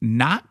is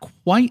not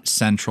quite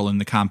central in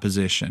the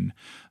composition,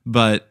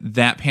 but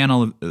that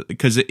panel,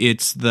 because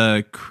it's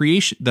the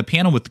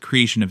panel with the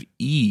creation of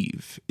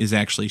Eve is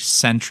actually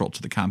central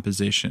to the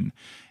composition.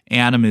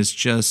 Adam is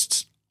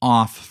just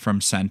off from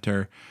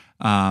center.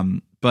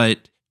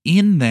 But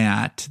in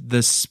that,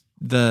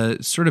 the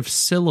sort of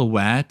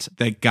silhouette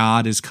that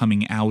God is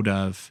coming out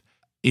of,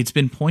 it's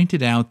been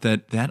pointed out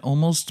that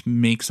almost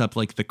makes up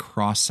like the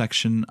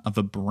cross-section of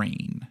a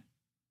brain,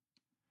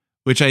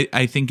 which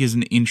I think is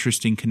an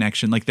interesting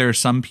connection. Like there are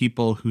some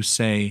people who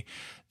say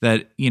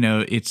that,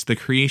 it's the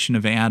creation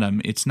of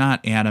Adam. It's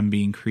not Adam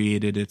being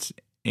created. It's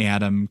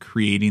Adam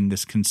creating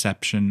this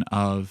conception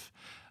of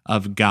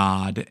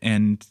God.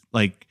 And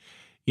like,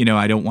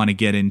 I don't want to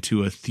get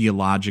into a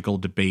theological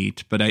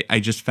debate, but I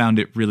just found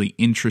it really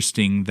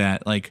interesting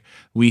that like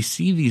we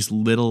see these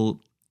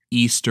little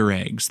Easter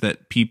eggs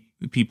that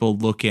people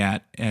look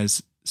at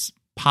as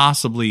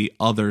possibly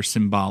other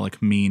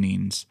symbolic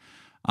meanings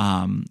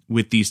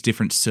with these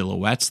different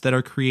silhouettes that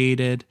are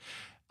created.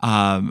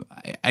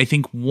 I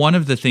think one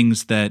of the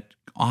things that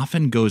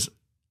often goes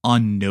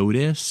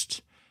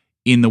unnoticed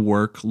in the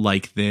work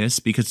like this,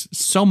 because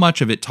so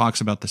much of it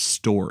talks about the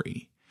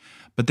story,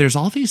 but there's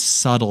all these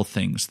subtle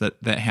things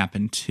that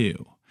happen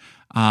too.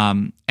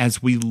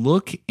 As we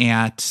look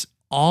at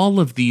all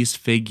of these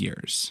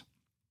figures,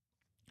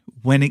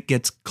 when it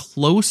gets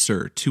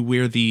closer to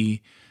where the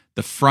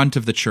front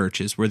of the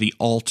church is, where the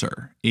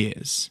altar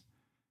is,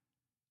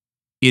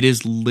 it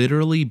is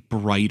literally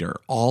brighter.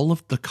 All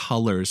of the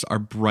colors are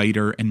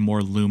brighter and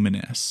more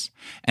luminous.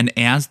 And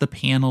as the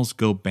panels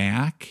go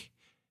back,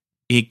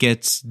 it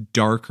gets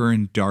darker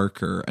and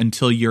darker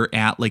until you're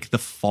at like the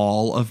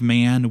fall of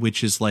man,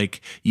 which is like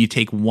you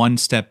take one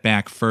step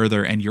back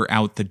further and you're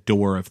out the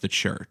door of the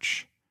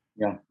church.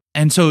 Yeah.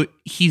 And so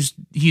he's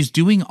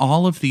doing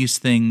all of these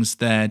things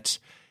that,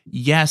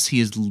 yes, he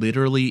is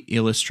literally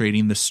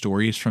illustrating the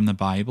stories from the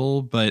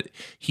Bible, but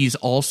he's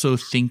also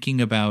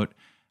thinking about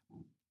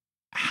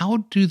how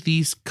do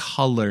these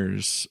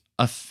colors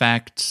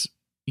affect,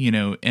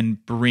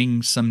 and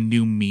bring some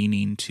new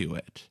meaning to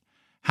it?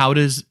 How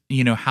does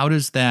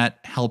that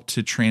help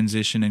to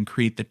transition and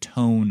create the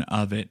tone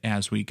of it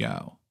as we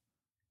go?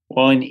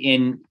 Well,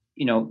 in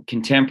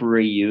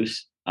contemporary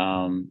use,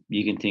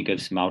 you can think of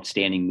some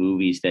outstanding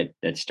movies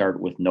that start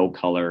with no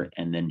color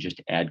and then just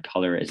add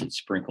color as it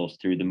sprinkles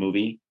through the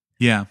movie.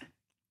 Yeah.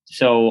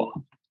 So,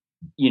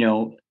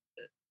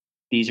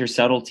 these are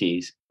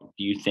subtleties.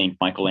 Do you think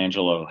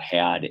Michelangelo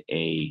had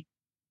a,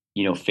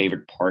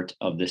 favorite part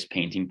of this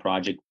painting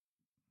project?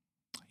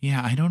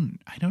 Yeah, I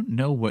don't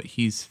know what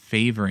he's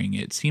favoring.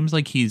 It seems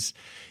like he's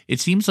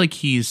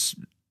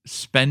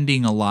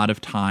spending a lot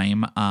of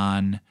time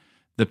on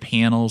the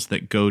panels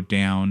that go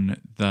down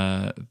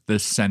the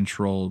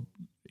central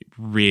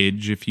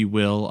ridge, if you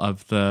will,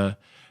 of the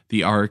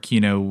arc,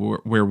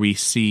 where we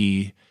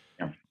see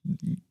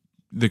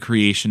the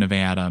creation of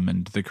Adam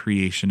and the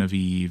creation of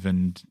Eve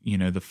and,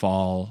 the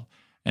fall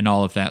and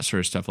all of that sort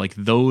of stuff. Like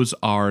those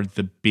are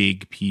the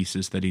big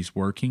pieces that he's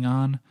working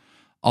on.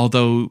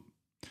 Although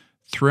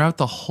throughout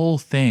the whole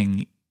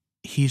thing,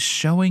 he's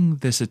showing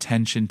this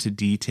attention to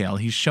detail.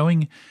 He's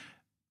showing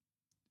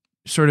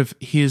sort of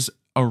his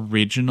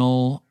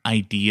original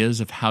ideas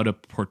of how to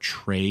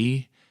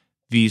portray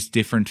these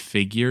different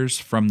figures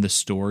from the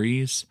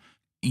stories.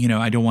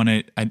 I don't want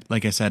to,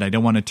 like I said, I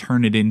don't want to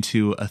turn it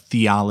into a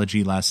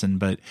theology lesson,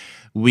 but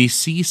we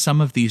see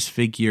some of these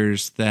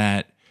figures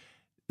that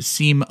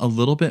seem a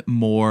little bit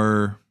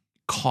more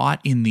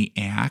caught in the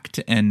act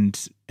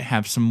and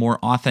have some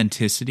more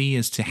authenticity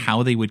as to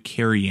how they would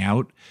carry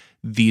out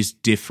these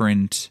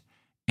different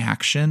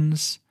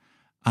actions.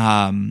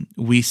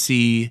 We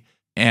see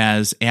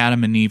as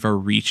Adam and Eve are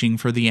reaching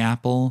for the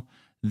apple,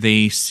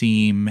 they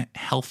seem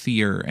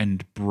healthier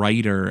and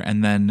brighter.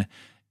 And then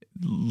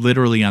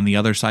literally on the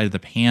other side of the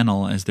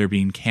panel, as they're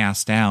being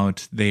cast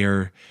out,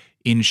 they're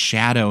in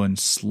shadow and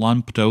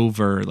slumped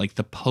over. Like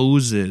the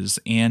poses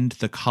and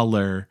the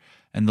color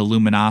and the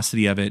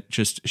luminosity of it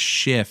just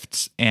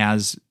shifts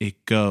as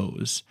it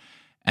goes.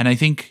 And I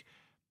think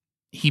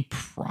he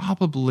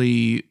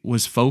probably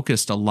was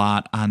focused a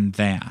lot on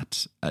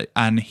that,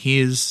 on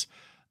his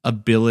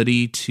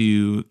ability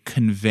to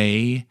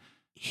convey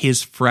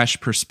his fresh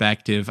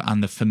perspective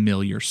on the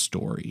familiar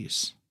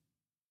stories.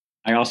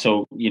 I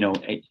also,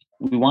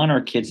 we want our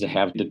kids to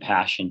have the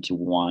passion to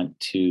want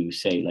to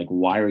say, like,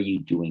 why are you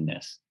doing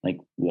this? Like,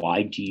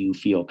 why do you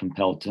feel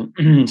compelled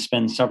to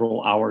spend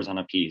several hours on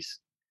a piece?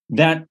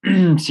 That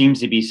seems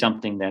to be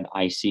something that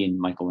I see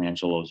in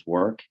Michelangelo's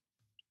work.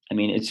 I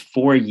mean, it's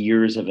 4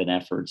 years of an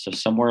effort. So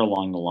somewhere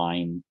along the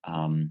line,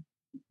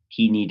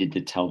 he needed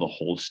to tell the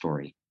whole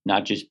story,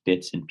 not just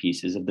bits and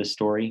pieces of the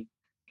story,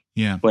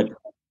 but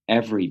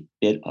every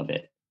bit of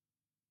it.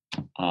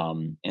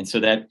 And so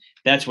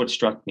that's what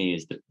struck me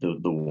is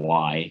the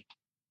why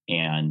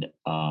and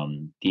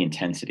the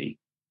intensity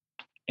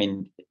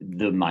and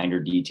the minor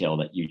detail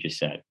that you just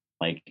said.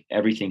 Like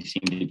everything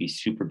seemed to be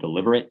super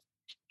deliberate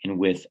and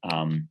with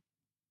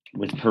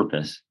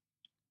purpose.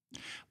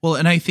 Well,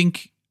 and I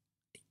think,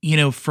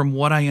 from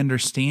what I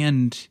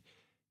understand,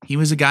 he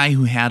was a guy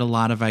who had a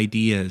lot of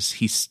ideas.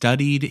 He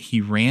studied,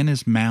 he ran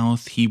his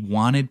mouth, he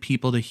wanted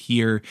people to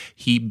hear,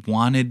 he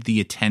wanted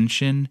the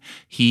attention.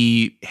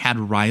 He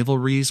had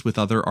rivalries with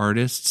other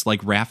artists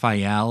like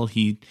Raphael.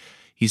 He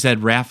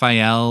said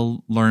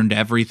Raphael learned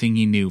everything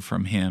he knew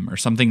from him or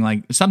something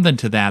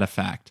to that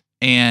effect.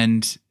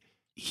 And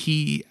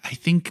I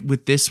think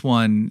with this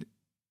one,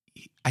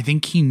 I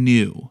think he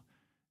knew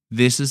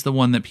this is the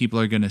one that people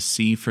are going to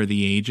see for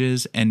the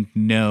ages and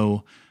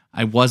know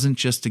I wasn't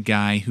just a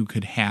guy who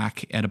could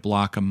hack at a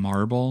block of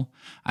marble.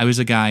 I was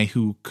a guy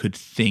who could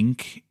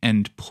think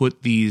and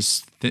put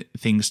these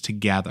things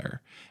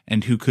together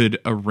and who could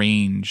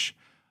arrange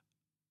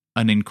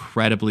an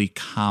incredibly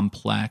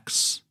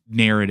complex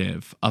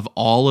narrative of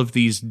all of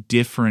these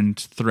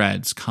different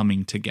threads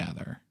coming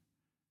together,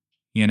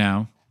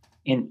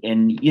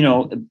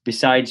 And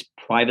besides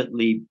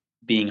privately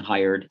being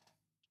hired,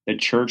 the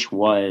church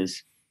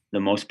was the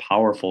most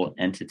powerful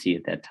entity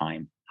at that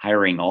time,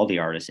 hiring all the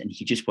artists, and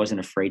he just wasn't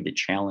afraid to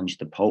challenge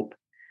the Pope.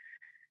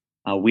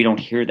 We don't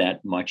hear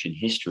that much in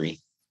history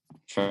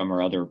from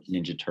our other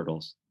Ninja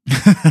Turtles.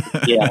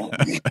 Yeah.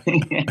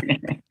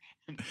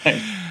 but,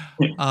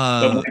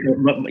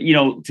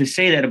 to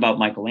say that about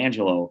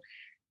Michelangelo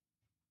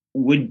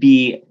would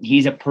be,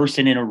 he's a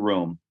person in a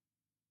room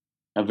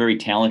of very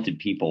talented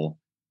people,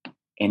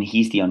 and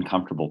he's the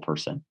uncomfortable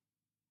person.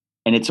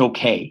 And it's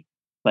okay.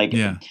 Like,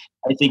 I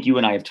think you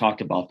and I have talked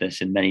about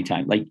this in many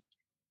times. Like,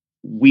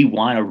 we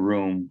want a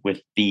room with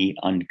the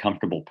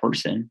uncomfortable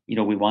person.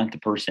 We want the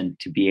person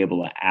to be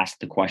able to ask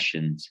the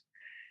questions.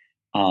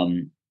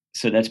 So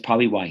that's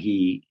probably why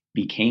he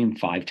became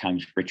 5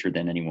 times richer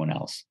than anyone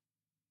else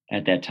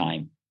at that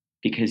time,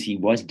 because he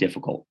was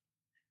difficult.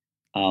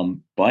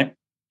 But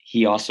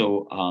he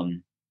also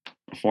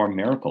performed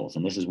miracles,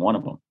 and this is one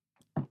of them.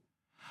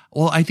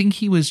 Well, I think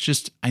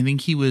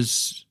he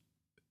was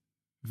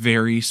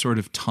very sort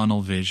of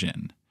tunnel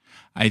vision.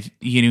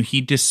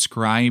 He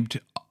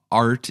described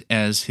art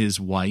as his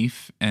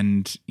wife,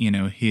 and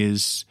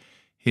his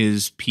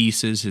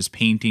pieces, his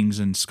paintings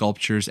and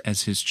sculptures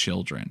as his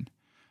children.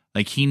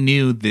 Like, he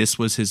knew this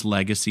was his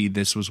legacy,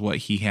 this was what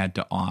he had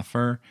to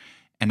offer,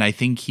 and I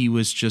think he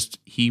was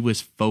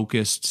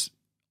focused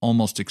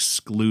almost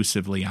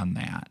exclusively on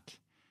that,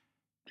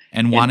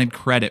 and wanted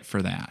credit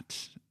for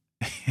that.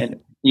 And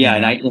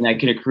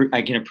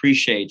I can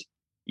appreciate,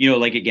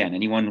 like, again,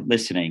 anyone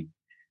listening,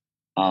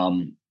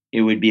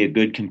 it would be a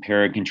good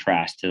compare and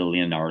contrast to the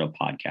Leonardo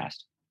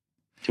podcast,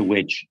 to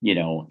which,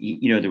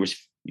 there was,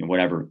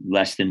 whatever,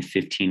 less than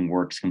 15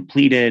 works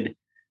completed.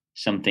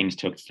 Some things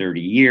took 30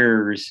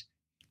 years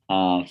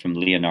from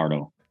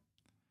Leonardo.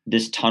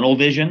 This tunnel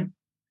vision,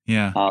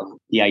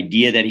 the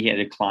idea that he had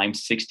to climb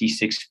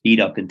 66 feet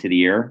up into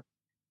the air,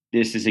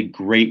 this is a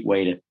great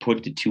way to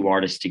put the two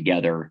artists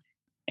together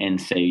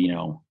and say,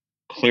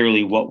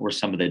 clearly what were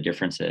some of the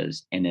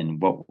differences and then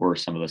what were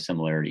some of the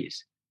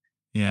similarities.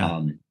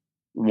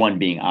 One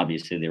being,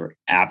 obviously, they were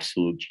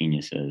absolute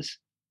geniuses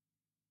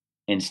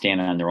and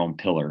stand on their own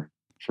pillar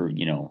for,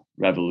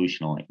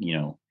 revolutionary,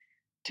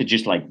 to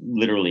just like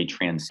literally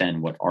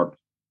transcend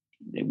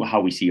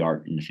how we see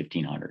art in the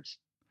 1500s.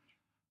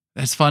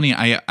 That's funny.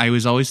 I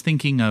was always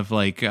thinking of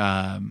like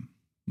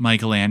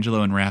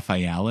Michelangelo and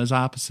Raphael as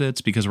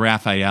opposites, because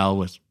Raphael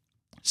was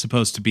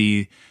supposed to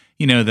be,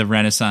 the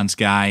Renaissance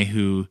guy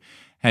who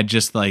had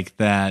just like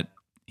that.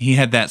 He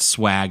had that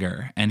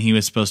swagger, and he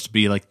was supposed to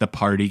be like the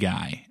party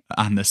guy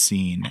on the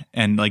scene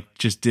and like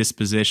just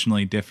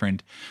dispositionally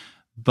different.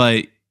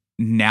 But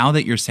now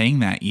that you're saying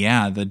that,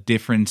 the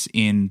difference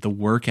in the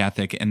work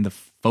ethic and the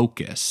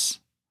focus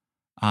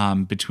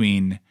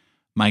between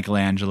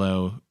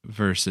Michelangelo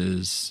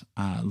versus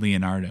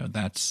Leonardo,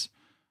 that's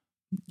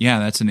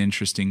an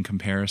interesting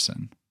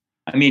comparison.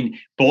 I mean,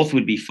 both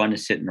would be fun to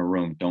sit in a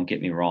room, don't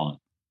get me wrong.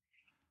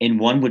 And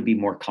one would be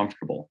more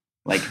comfortable.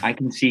 Like, I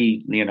can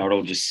see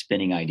Leonardo just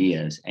spinning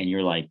ideas and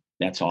you're like,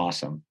 that's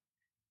awesome.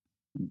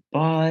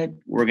 But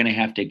we're going to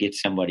have to get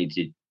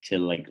somebody to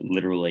like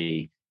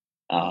literally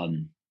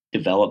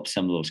develop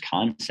some of those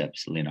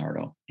concepts,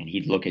 Leonardo. And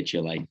he'd look at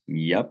you like,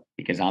 yep,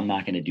 because I'm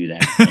not going to do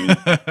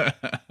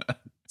that.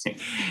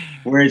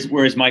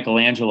 Whereas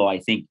Michelangelo, I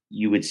think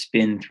you would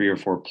spin 3 or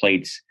 4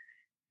 plates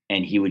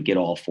and he would get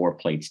all 4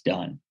 plates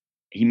done.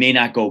 He may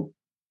not go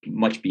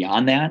much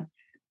beyond that,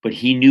 but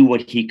he knew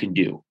what he could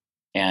do.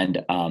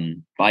 And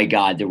by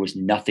God, there was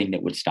nothing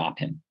that would stop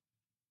him.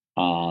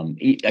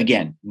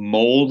 Again,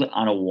 mold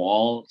on a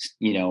wall,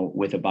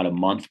 with about a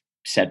month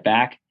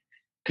setback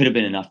could have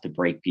been enough to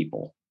break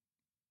people.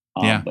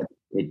 But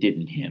it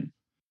didn't him.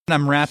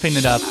 I'm wrapping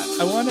it up.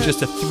 I want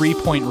just a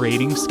 3-point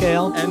rating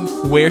scale.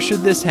 And where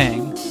should this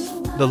hang?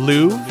 The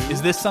Louvre?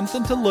 Is this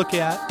something to look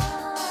at?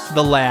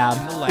 The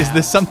lab? Is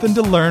this something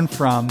to learn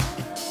from?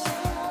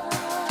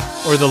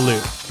 Or the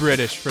Louvre?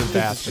 British for the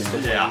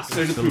bathroom. Yeah,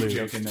 there's a the poop Louvre.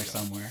 joke in there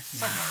somewhere.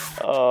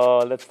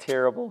 Oh, that's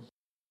terrible.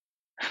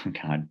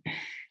 God,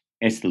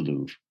 it's the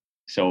Louvre.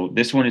 So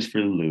this one is for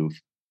the Louvre,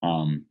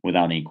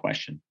 without any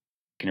question.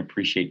 Can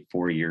appreciate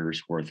 4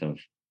 years worth of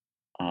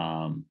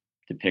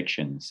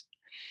depictions.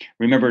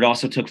 Remember, it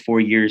also took 4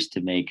 years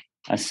to make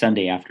a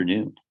Sunday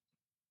afternoon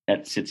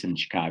that sits in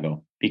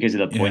Chicago because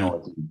of the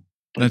pointillism.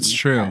 That's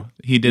true.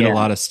 He did a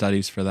lot of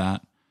studies for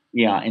that.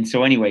 Yeah, and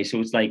so anyway, so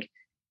it's like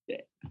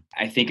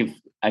I think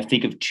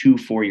of 2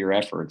 4-year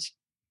efforts,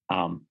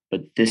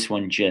 but this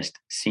one just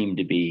seemed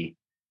to be,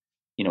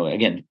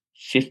 again,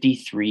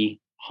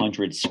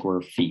 5,300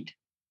 square feet.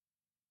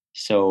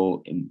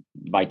 So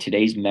by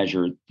today's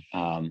measure,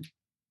 that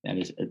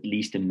is at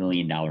least $1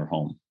 million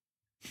home.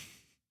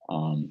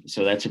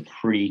 So that's a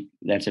pretty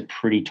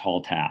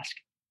tall task,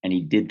 and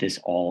he did this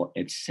all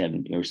at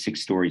 7 or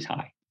 6 stories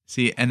high.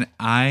 See, and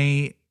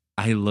I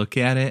look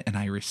at it and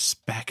I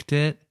respect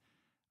it.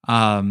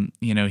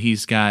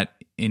 He's got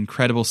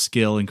incredible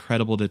skill,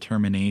 incredible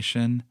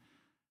determination,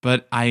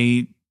 but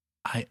I'd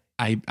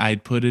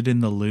put it in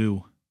the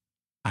loo.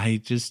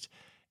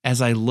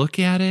 As I look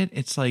at it,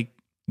 it's like,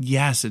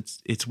 yes,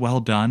 it's well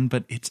done,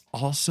 but it's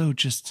also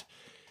just,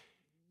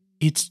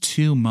 it's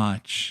too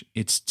much.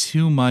 It's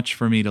too much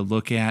for me to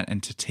look at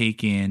and to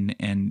take in,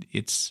 and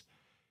it's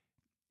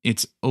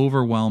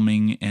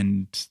overwhelming.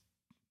 And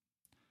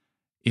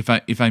if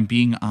I'm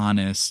being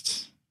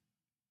honest,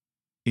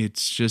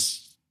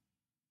 it's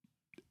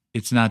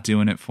not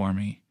doing it for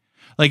me.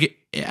 Like,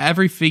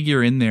 every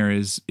figure in there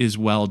is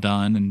well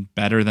done and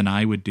better than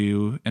I would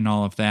do and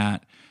all of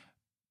that.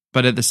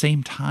 But at the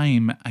same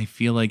time, I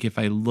feel like if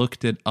I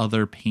looked at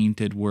other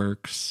painted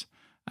works,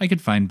 I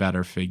could find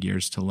better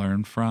figures to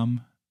learn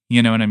from.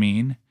 You know what I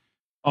mean?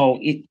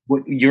 Oh,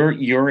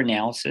 your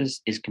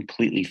analysis is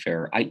completely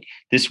fair.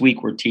 This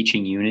week we're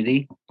teaching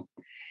Unity.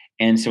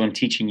 And so in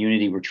teaching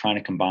Unity, we're trying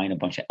to combine a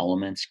bunch of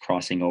elements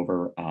crossing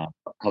over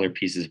colored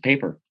pieces of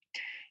paper.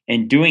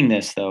 And doing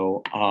this,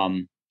 though,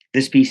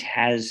 this piece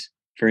has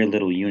very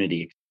little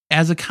unity.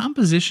 As a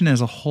composition as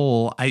a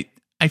whole, I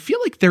feel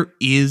like there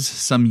is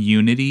some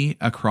unity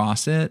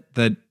across it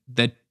that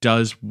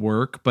does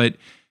work, but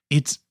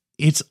it's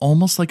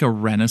almost like a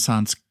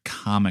Renaissance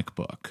comic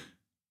book.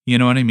 You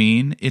know what I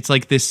mean? It's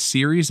like this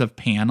series of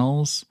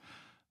panels,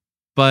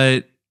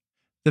 but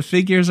the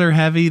figures are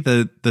heavy.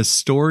 The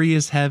story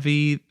is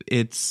heavy.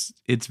 It's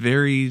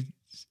very,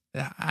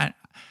 I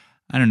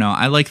don't know.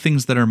 I like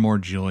things that are more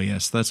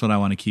joyous. That's what I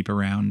want to keep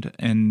around.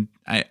 And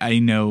I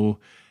know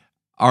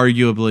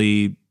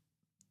arguably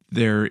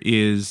there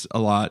is a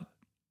lot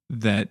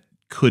that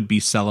could be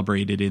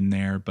celebrated in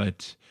there,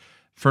 but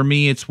for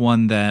me, it's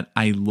one that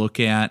I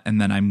look at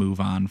and then I move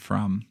on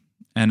from.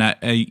 And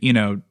I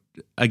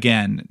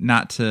again,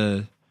 not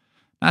to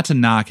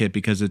knock it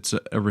because it's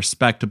a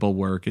respectable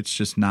work. It's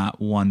just not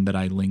one that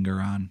I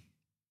linger on.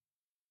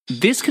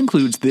 This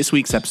concludes this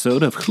week's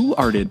episode of Who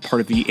Arted, part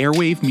of the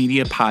Airwave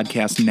Media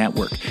Podcast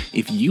Network.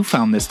 If you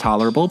found this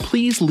tolerable,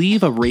 please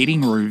leave a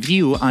rating or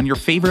review on your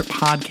favorite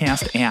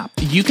podcast app.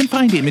 You can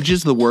find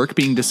images of the work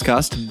being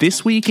discussed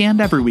this week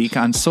and every week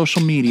on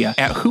social media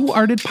at Who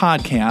Arted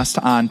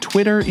Podcast on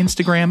Twitter,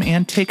 Instagram,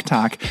 and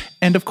TikTok,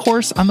 and of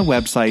course on the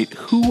website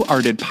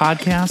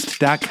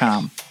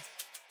whoartedpodcast.com.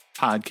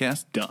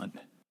 Podcast done.